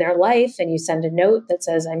happened in their life, and you send a note that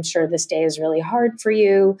says, I'm sure this day is really hard for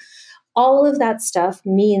you. All of that stuff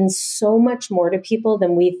means so much more to people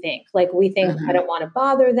than we think. Like we think, I don't want to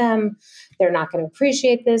bother them. They're not going to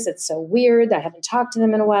appreciate this. It's so weird. I haven't talked to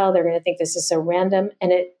them in a while. They're going to think this is so random.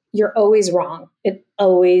 And you're always wrong. It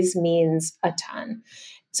always means a ton.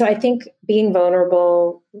 So I think being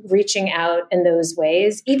vulnerable, reaching out in those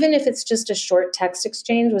ways, even if it's just a short text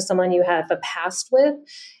exchange with someone you have a past with,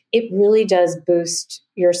 it really does boost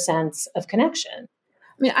your sense of connection.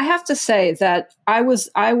 I mean, I have to say that I was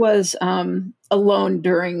alone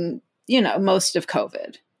during, most of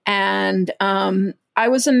COVID. And I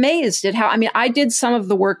was amazed at how, I did some of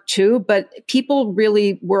the work too, but people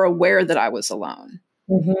really were aware that I was alone.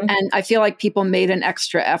 And I feel like people made an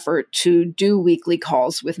extra effort to do weekly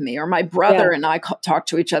calls with me, or my brother and I talk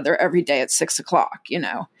to each other every day at 6:00,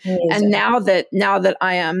 Amazing. And now that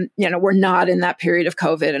I am, we're not in that period of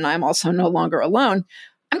COVID and I'm also no longer alone,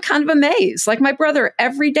 I'm kind of amazed. Like my brother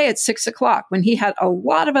every day at 6:00, when he had a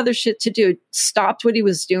lot of other shit to do, stopped what he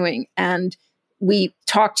was doing. And we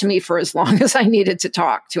talked to me for as long as I needed to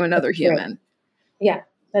talk to another human. Yeah,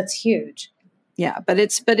 that's huge. Yeah. But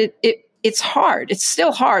it's hard. It's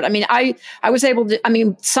still hard. I mean, I was able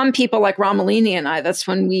to, some people like Ramalini and I, that's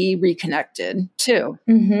when we reconnected too.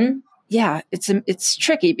 Mm-hmm. Yeah. It's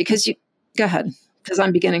tricky because go ahead. Because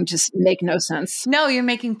I'm beginning to make no sense. No, you're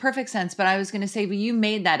making perfect sense. But I was going to say, but you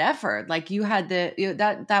made that effort. Like you had that.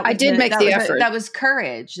 Was I did make the effort. That was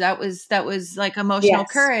courage. That was like emotional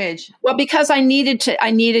courage. Well, because I needed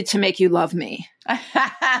to make you love me.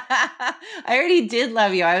 I already did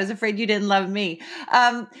love you. I was afraid you didn't love me.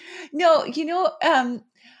 No,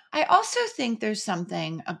 I also think there's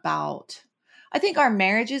something about, I think our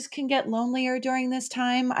marriages can get lonelier during this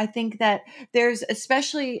time. I think that there's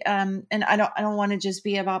especially, and I don't want to just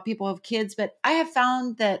be about people who have kids, but I have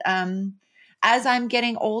found that, as I'm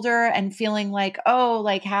getting older and feeling like,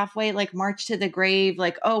 like halfway, like march to the grave,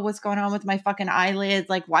 like, what's going on with my fucking eyelids?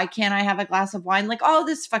 Like, why can't I have a glass of wine? Like all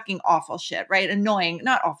this fucking awful shit, right? Annoying,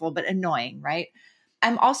 not awful, but annoying, right?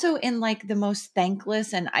 I'm also in like the most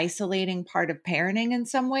thankless and isolating part of parenting in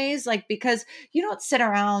some ways, like, because you don't sit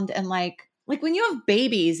around and like when you have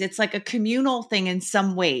babies, it's like a communal thing in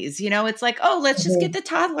some ways, it's like, let's just get the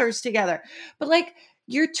toddlers together. But like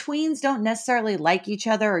your tweens don't necessarily like each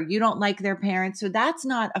other or you don't like their parents. So that's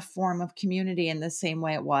not a form of community in the same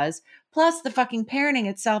way it was. Plus the fucking parenting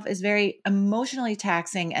itself is very emotionally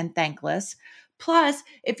taxing and thankless. Plus,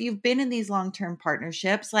 if you've been in these long-term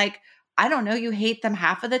partnerships, like, I don't know, you hate them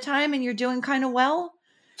half of the time and you're doing kind of well.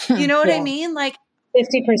 You know what I mean? Like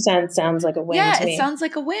 50% sounds like a win. Yeah, to me. it sounds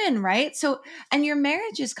like a win, right? So, and your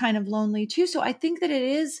marriage is kind of lonely too. So I think that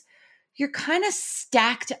you're kind of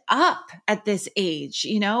stacked up at this age,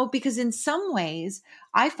 because in some ways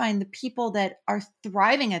I find the people that are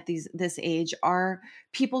thriving at this age are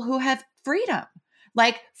people who have freedom,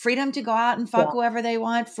 like freedom to go out and fuck whoever they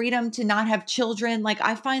want, freedom to not have children. Like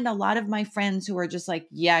I find a lot of my friends who are just like,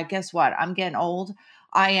 yeah, guess what? I'm getting old.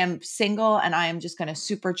 I am single and I am just going to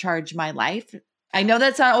supercharge my life. I know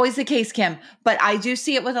that's not always the case, Kim, but I do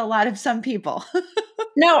see it with a lot of some people.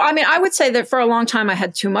 No, I would say that for a long time I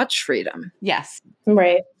had too much freedom. Yes.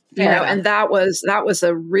 Right. And that was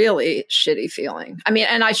a really shitty feeling.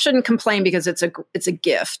 And I shouldn't complain because it's a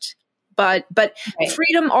gift. But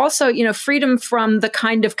freedom also, freedom from the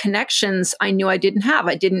kind of connections I knew I didn't have.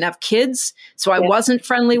 I didn't have kids, so I wasn't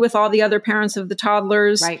friendly with all the other parents of the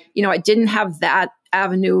toddlers. Right. I didn't have that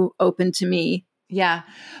avenue open to me. Yeah.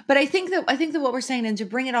 But I think that what we're saying, and to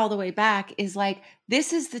bring it all the way back, is like,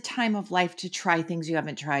 this is the time of life to try things you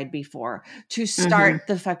haven't tried before, to start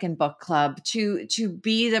the fucking book club, to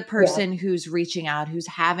be the person who's reaching out, who's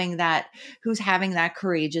having that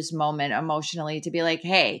courageous moment emotionally to be like,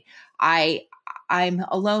 hey, I'm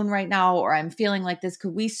alone right now, or I'm feeling like this.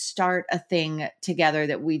 Could we start a thing together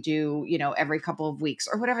that we do, every couple of weeks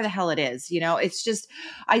or whatever the hell it is? It's just,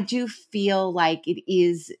 I do feel like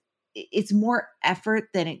it's more effort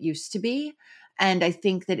than it used to be. And I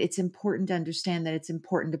think that it's important to understand that it's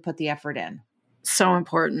important to put the effort in. So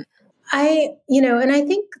important. And I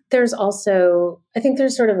think there's sort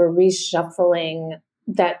of a reshuffling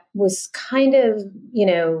that was kind of,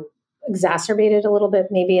 exacerbated a little bit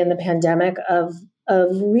maybe in the pandemic of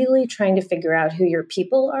really trying to figure out who your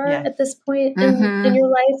people are at this point in your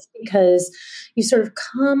life, because you sort of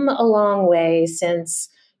come a long way since,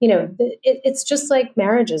 it's just like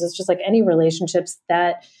marriages. It's just like any relationships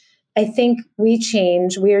that I think we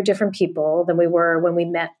change. We are different people than we were when we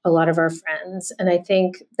met a lot of our friends. And I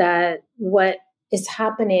think that what is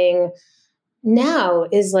happening now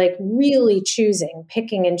is like really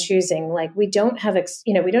picking and choosing. Like we don't have,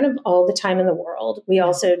 we don't have all the time in the world. We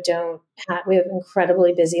also we have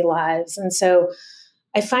incredibly busy lives. And so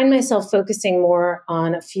I find myself focusing more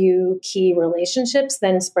on a few key relationships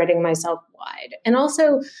than spreading myself wide. And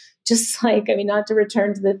also just like, not to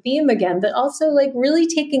return to the theme again, but also like really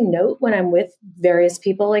taking note when I'm with various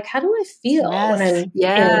people, like, how do I feel when I'm,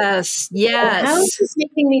 yes. How is this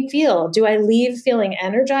making me feel? Do I leave feeling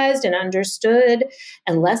energized and understood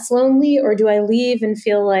and less lonely? Or do I leave and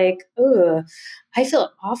feel like, oh, I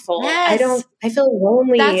feel awful. Yes. I feel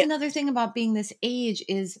lonely. That's another thing about being this age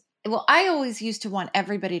is, well, I always used to want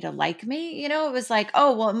everybody to like me. It was like,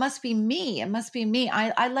 oh, well, it must be me. It must be me.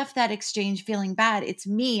 I left that exchange feeling bad. It's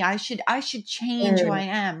me. I should change who I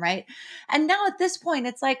am. Right. And now at this point,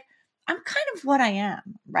 it's like, I'm kind of what I am,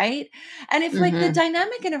 right? And if like the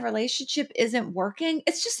dynamic in a relationship isn't working,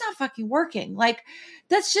 it's just not fucking working. Like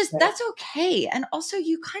that's okay. And also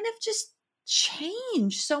you kind of just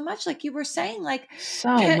change so much, like you were saying, like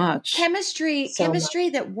so much chemistry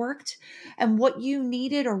that worked and what you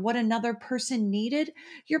needed or what another person needed,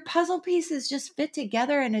 your puzzle pieces just fit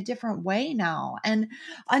together in a different way now. And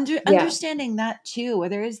understanding that too, where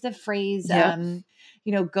there is the phrase,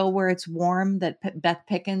 go where it's warm that Beth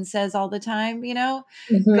Pickens says all the time,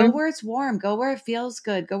 go where it's warm, go where it feels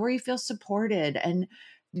good, go where you feel supported. And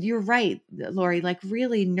you're right, Lori, like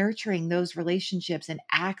really nurturing those relationships and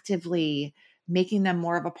actively making them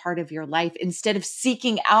more of a part of your life instead of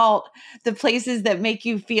seeking out the places that make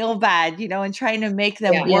you feel bad, and trying to make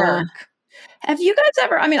them work. Have you guys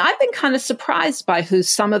ever, I've been kind of surprised by who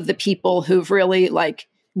some of the people who've really like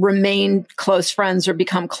remained close friends or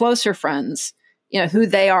become closer friends, who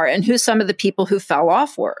they are, and who some of the people who fell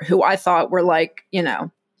off were, who I thought were like,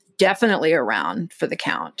 definitely around for the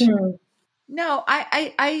count. Mm. No,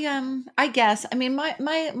 I guess.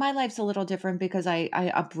 My life's a little different because I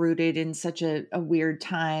uprooted in such a weird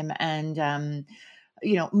time, and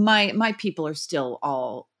my people are still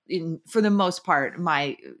all in, for the most part.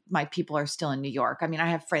 My people are still in New York. I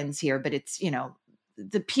have friends here, but it's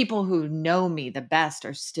the people who know me the best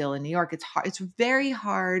are still in New York. It's hard. It's very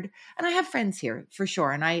hard, and I have friends here for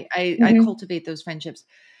sure, and I cultivate those friendships.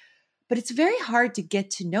 But it's very hard to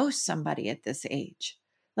get to know somebody at this age.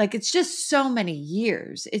 Like it's just so many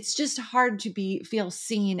years. It's just hard to feel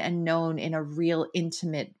seen and known in a real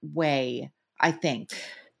intimate way, I think.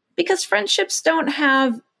 Because friendships don't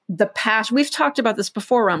have the passion. We've talked about this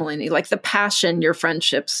before, Ramalini, like the passion your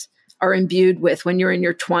friendships are imbued with when you're in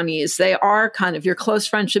your 20s. They are kind of, your close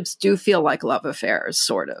friendships do feel like love affairs,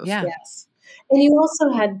 sort of. Yeah. Yes. And you also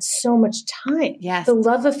had so much time. Yes. The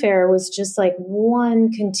love affair was just like one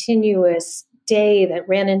continuous day that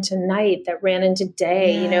ran into night, that ran into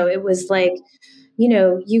day. It was like,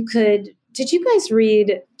 you could, did you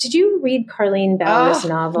read Carlene Bauer's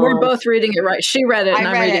novel? We're both reading it, right? She read it and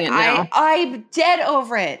I'm reading it now. I'm dead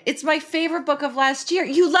over it. It's my favorite book of last year.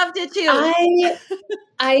 You loved it too.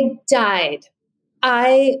 I died.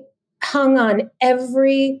 I hung on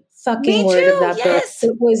every fucking word of that book.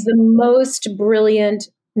 It was the most brilliant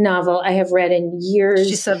novel I have read in years.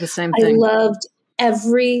 She said the same thing. I loved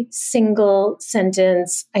every single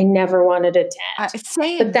sentence. I never wanted it to end.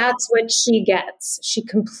 Same. But that's what she gets. She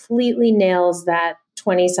completely nails that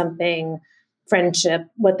 20-something friendship,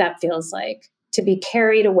 what that feels like, to be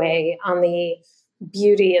carried away on the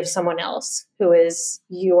beauty of someone else who is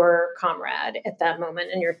your comrade at that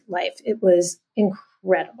moment in your life. It was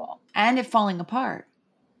incredible. And it falling apart.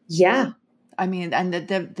 Yeah. And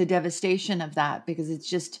the devastation of that, because it's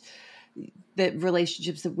just the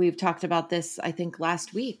relationships that we've talked about this, I think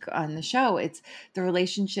last week on the show, it's the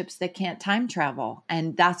relationships that can't time travel.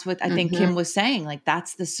 And that's what I think Kim was saying. Like,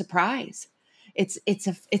 that's the surprise. It's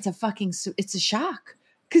a shock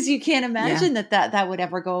because you can't imagine that would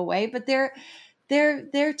ever go away, but they're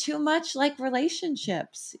too much like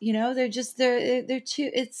relationships, they're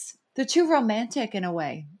too romantic in a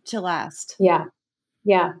way to last. Yeah.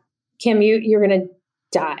 Yeah. Kim, you're going to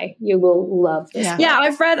die. You will love this. Yeah,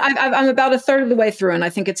 I'm about a third of the way through and I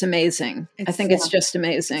think it's amazing. It's just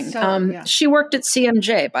amazing. So, she worked at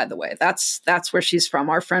CMJ, by the way. That's where she's from.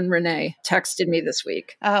 Our friend Renee texted me this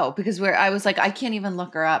week. Oh, because I was like, I can't even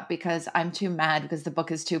look her up because I'm too mad because the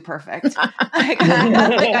book is too perfect.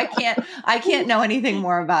 I can't know anything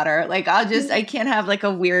more about her. Like I can't have like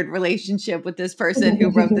a weird relationship with this person who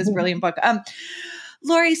wrote this brilliant book.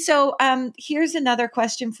 Lori, so here's another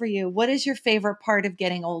question for you. What is your favorite part of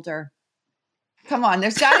getting older? Come on,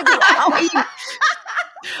 there's got to be.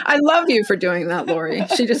 I love you for doing that, Lori.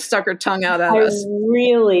 She just stuck her tongue out at us. I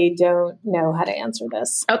really don't know how to answer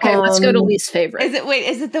this. Okay, let's go to least favorite. Is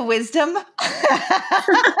it the wisdom?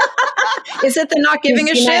 Is it the not giving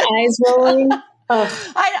a shit? My eyes rolling.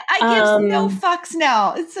 I give no fucks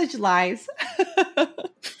now. It's such lies.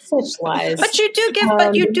 Such lies. But you do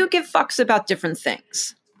give fucks about different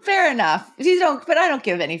things. Fair enough. But I don't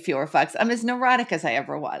give any fewer fucks. I'm as neurotic as I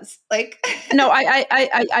ever was. Like, no,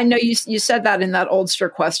 I know you said that in that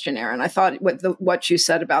Oldster questionnaire, and I thought what you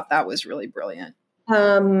said about that was really brilliant.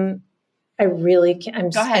 I really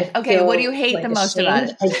can't. Go ahead. Okay, what do you hate the most about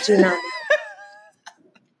it? I do not.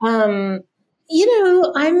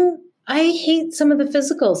 I hate some of the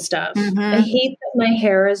physical stuff. Mm-hmm. I hate that my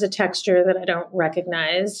hair is a texture that I don't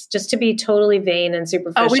recognize, just to be totally vain and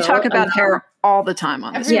superficial. Oh, we talk about hair all the time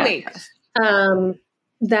on this. Every week.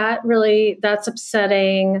 That's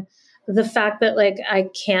upsetting. the fact that like I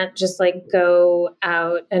can't just like go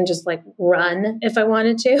out and just like run if I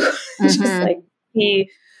wanted to, just like be,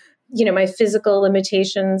 you know, my physical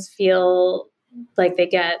limitations feel like they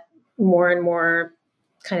get more and more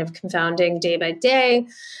kind of confounding day by day.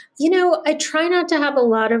 You know, I try not to have a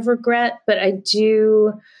lot of regret, but I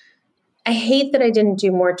hate that I didn't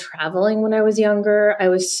do more traveling when I was younger. I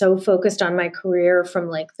was so focused on my career from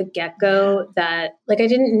like the get-go that like I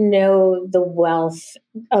didn't know the wealth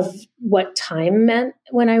of what time meant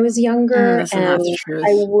when I was younger. And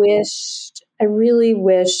I really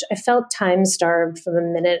wish I felt time starved from the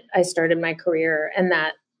minute I started my career. And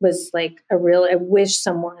that was like I wish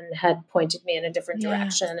someone had pointed me in a different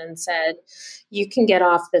direction and said, you can get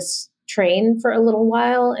off this train for a little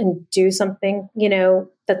while and do something, you know,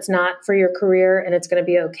 that's not for your career and it's going to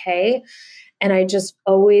be okay. And I just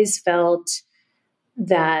always felt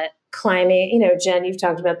that climbing, you know, Jen, you've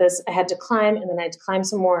talked about this. I had to climb and then I had to climb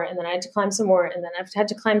some more and then I had to climb some more and then I've had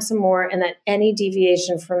to climb some more. And that any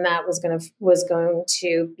deviation from that was going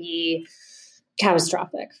to be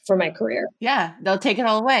catastrophic for my career. Yeah. They'll take it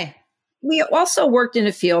all away. We also worked in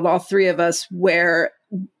a field, all three of us, where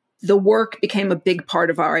the work became a big part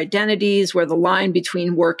of our identities, where the line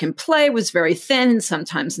between work and play was very thin and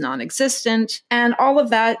sometimes non-existent. And all of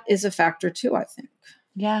that is a factor too, I think.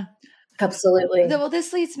 Yeah, absolutely. Well,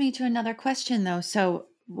 this leads me to another question though. So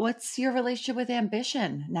what's your relationship with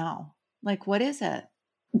ambition now? Like, what is it?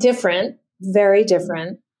 Different, very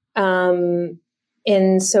different.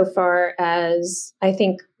 Insofar as I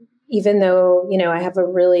think even though, you know, I have a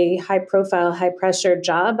really high profile, high pressure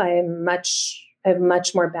job, I have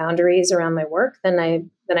much more boundaries around my work than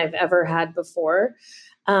I've ever had before.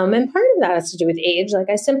 And part of that has to do with age.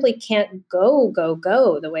 Like I simply can't go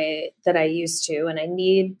the way that I used to. And I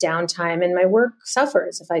need downtime and my work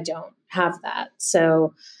suffers if I don't have that.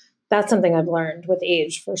 So that's something I've learned with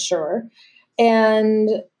age for sure.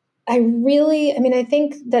 And I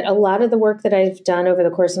think that a lot of the work that I've done over the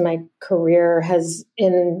course of my career has,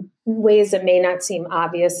 in ways that may not seem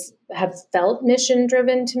obvious, have felt mission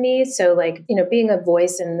driven to me. So like, you know, being a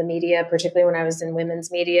voice in the media, particularly when I was in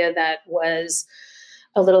women's media, that was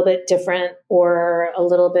a little bit different or a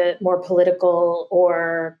little bit more political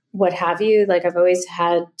or what have you. Like I've always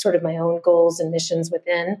had sort of my own goals and missions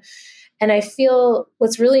within. And I feel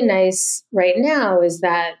what's really nice right now is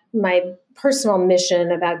that my personal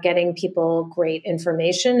mission about getting people great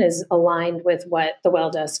information is aligned with what the Well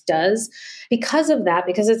Desk does. Because of that,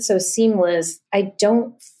 because it's so seamless, I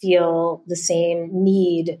don't feel the same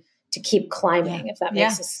need to keep climbing, if that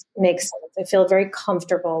makes sense. I feel very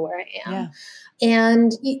comfortable where I am. Yeah.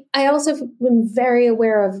 And I also am very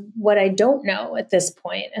aware of what I don't know at this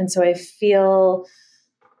point. And so I feel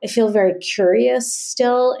very curious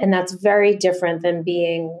still. And that's very different than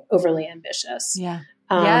being overly ambitious. Yeah.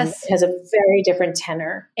 It has a very different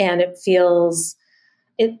tenor and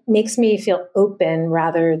it makes me feel open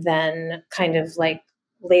rather than kind of like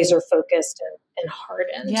laser focused and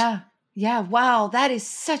hardened. Yeah. Yeah. Wow. That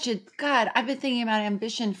is God, I've been thinking about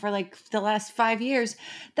ambition for like the last 5 years.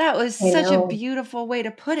 That was such a beautiful way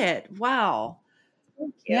to put it. Wow.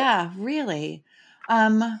 Thank you. Yeah, really.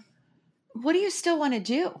 What do you still want to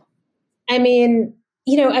do? I mean,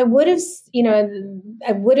 you know, I would have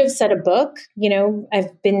said a book. You know,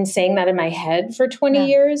 I've been saying that in my head for 20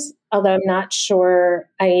 years, although I'm not sure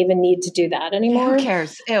I even need to do that anymore. Who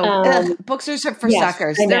cares? Books are for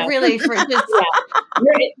suckers. They're really for just...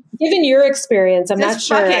 Given your experience, I'm just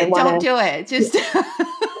not sure I want to. Don't do it. Just...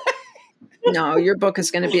 No, your book is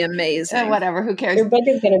going to be amazing. Whatever, who cares? Your book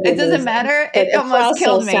is going to be It doesn't amazing, matter. It almost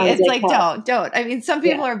killed me. It's like don't. I mean, some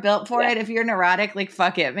people Yeah. are built for it. If you're neurotic, like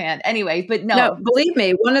fuck it, man. Anyway, but no, believe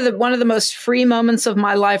me, one of the most free moments of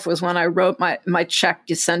my life was when I wrote my check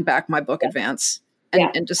to send back my book advance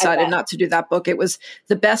and decided not to do that book. It was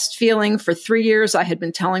the best feeling. For 3 years, I had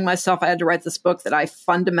been telling myself I had to write this book that I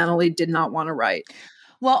fundamentally did not want to write.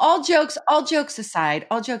 Well, all jokes aside,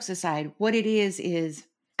 what it is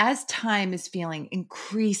as time is feeling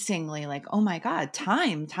increasingly like, oh my God,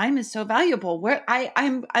 time is so valuable. Where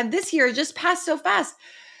I'm this year just passed so fast.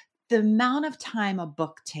 The amount of time a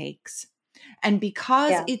book takes, and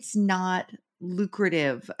because it's not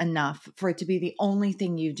lucrative enough for it to be the only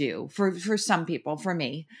thing you do for some people, for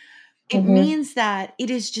me, it means that it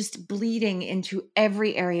is just bleeding into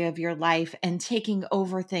every area of your life and taking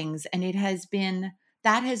over things. And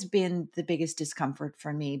that has been the biggest discomfort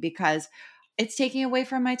for me, because it's taking away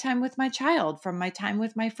from my time with my child, from my time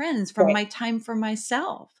with my friends, from my time for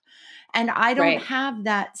myself. And I don't have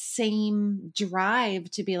that same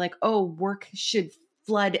drive to be like, oh, work should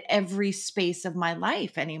flood every space of my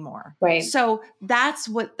life anymore. Right. So that's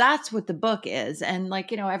what the book is. And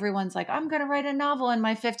like, everyone's like, I'm going to write a novel in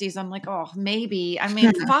my 50s. I'm like, oh, maybe. I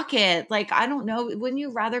mean, fuck it. Like, I don't know. Wouldn't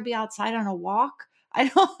you rather be outside on a walk? I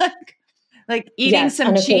don't like eating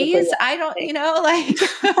some cheese. I don't, like.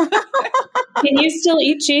 Can you still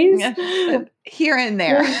eat cheese? Here and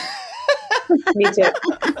there. Me too.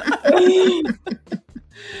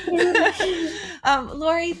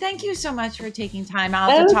 Lori, thank you so much for taking time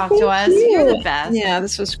out to talk to us. You're the best. Yeah,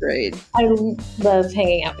 this was great. I love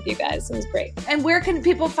hanging out with you guys. It was great. And where can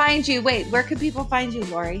people find you? Where can people find you,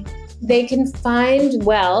 Lori? They can find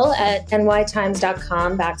Well at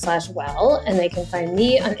nytimes.com/well, and they can find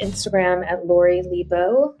me on Instagram at Lori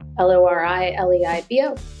Leibow,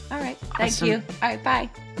 LORILEIBO. All right. Thank you. All right. Bye.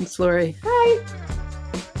 Thanks, Lori. Bye.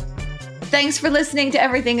 Thanks for listening to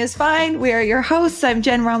Everything is Fine. We are your hosts. I'm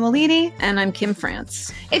Jen Romolini. And I'm Kim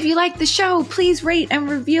France. If you like the show, please rate and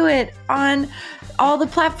review it on all the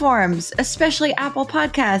platforms, especially Apple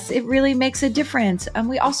Podcasts. It really makes a difference. And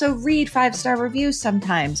we also read 5-star reviews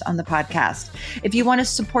sometimes on the podcast. If you want to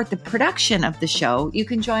support the production of the show, you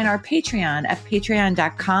can join our Patreon at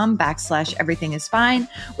patreon.com/everythingisfine.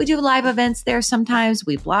 We do live events there sometimes.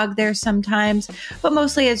 We blog there sometimes, but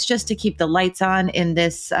mostly it's just to keep the lights on in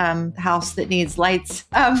this house that needs lights.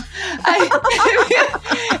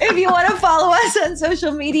 If you want to follow us on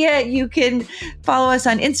social media, you can follow us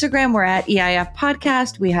on Instagram. We're at EIF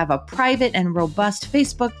Podcast. We have a private and robust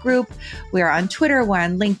Facebook group. We are on Twitter. We're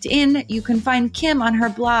on LinkedIn. You can find Kim on her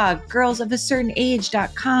blog,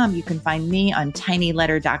 girlsofacertainage.com. You can find me on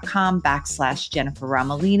tinyletter.com/Jennifer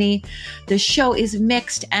Romolini. The show is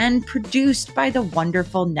mixed and produced by the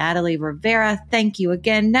wonderful Natalie Rivera. Thank you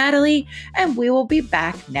again, Natalie, and we will be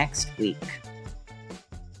back next week.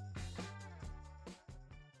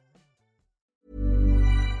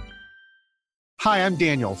 Hi, I'm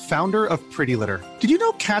Daniel, founder of Pretty Litter. Did you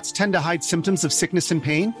know cats tend to hide symptoms of sickness and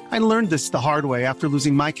pain? I learned this the hard way after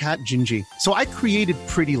losing my cat, Gingy. So I created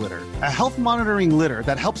Pretty Litter, a health monitoring litter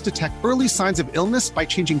that helps detect early signs of illness by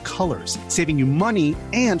changing colors, saving you money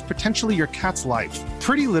and potentially your cat's life.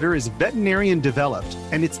 Pretty Litter is veterinarian developed,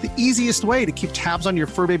 and it's the easiest way to keep tabs on your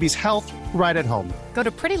fur baby's health right at home. Go to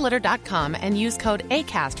prettylitter.com and use code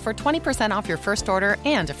ACAST for 20% off your first order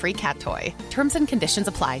and a free cat toy. Terms and conditions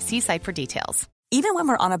apply. See site for details. Even when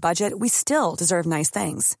we're on a budget, we still deserve nice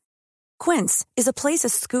things. Quince is a place to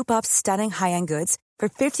scoop up stunning high-end goods for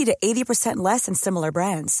 50 to 80% less than similar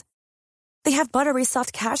brands. They have buttery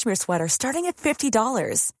soft cashmere sweaters starting at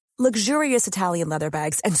 $50, luxurious Italian leather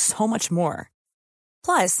bags, and so much more.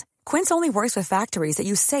 Plus, Quince only works with factories that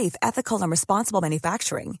use safe, ethical, and responsible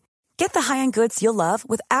manufacturing. Get the high-end goods you'll love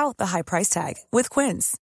without the high price tag with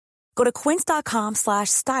Quince. Go to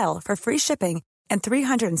quince.com/style for free shipping and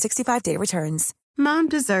 365-day returns. Mom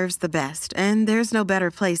deserves the best, and there's no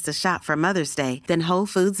better place to shop for Mother's Day than Whole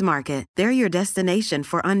Foods Market. They're your destination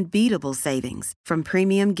for unbeatable savings, from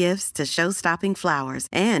premium gifts to show-stopping flowers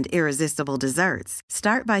and irresistible desserts.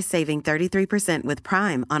 Start by saving 33% with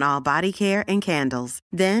Prime on all body care and candles.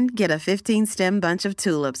 Then get a 15-stem bunch of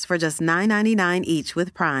tulips for just $9.99 each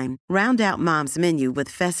with Prime. Round out Mom's menu with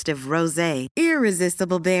festive rosé,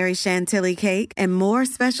 irresistible berry chantilly cake, and more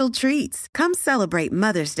special treats. Come celebrate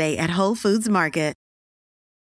Mother's Day at Whole Foods Market.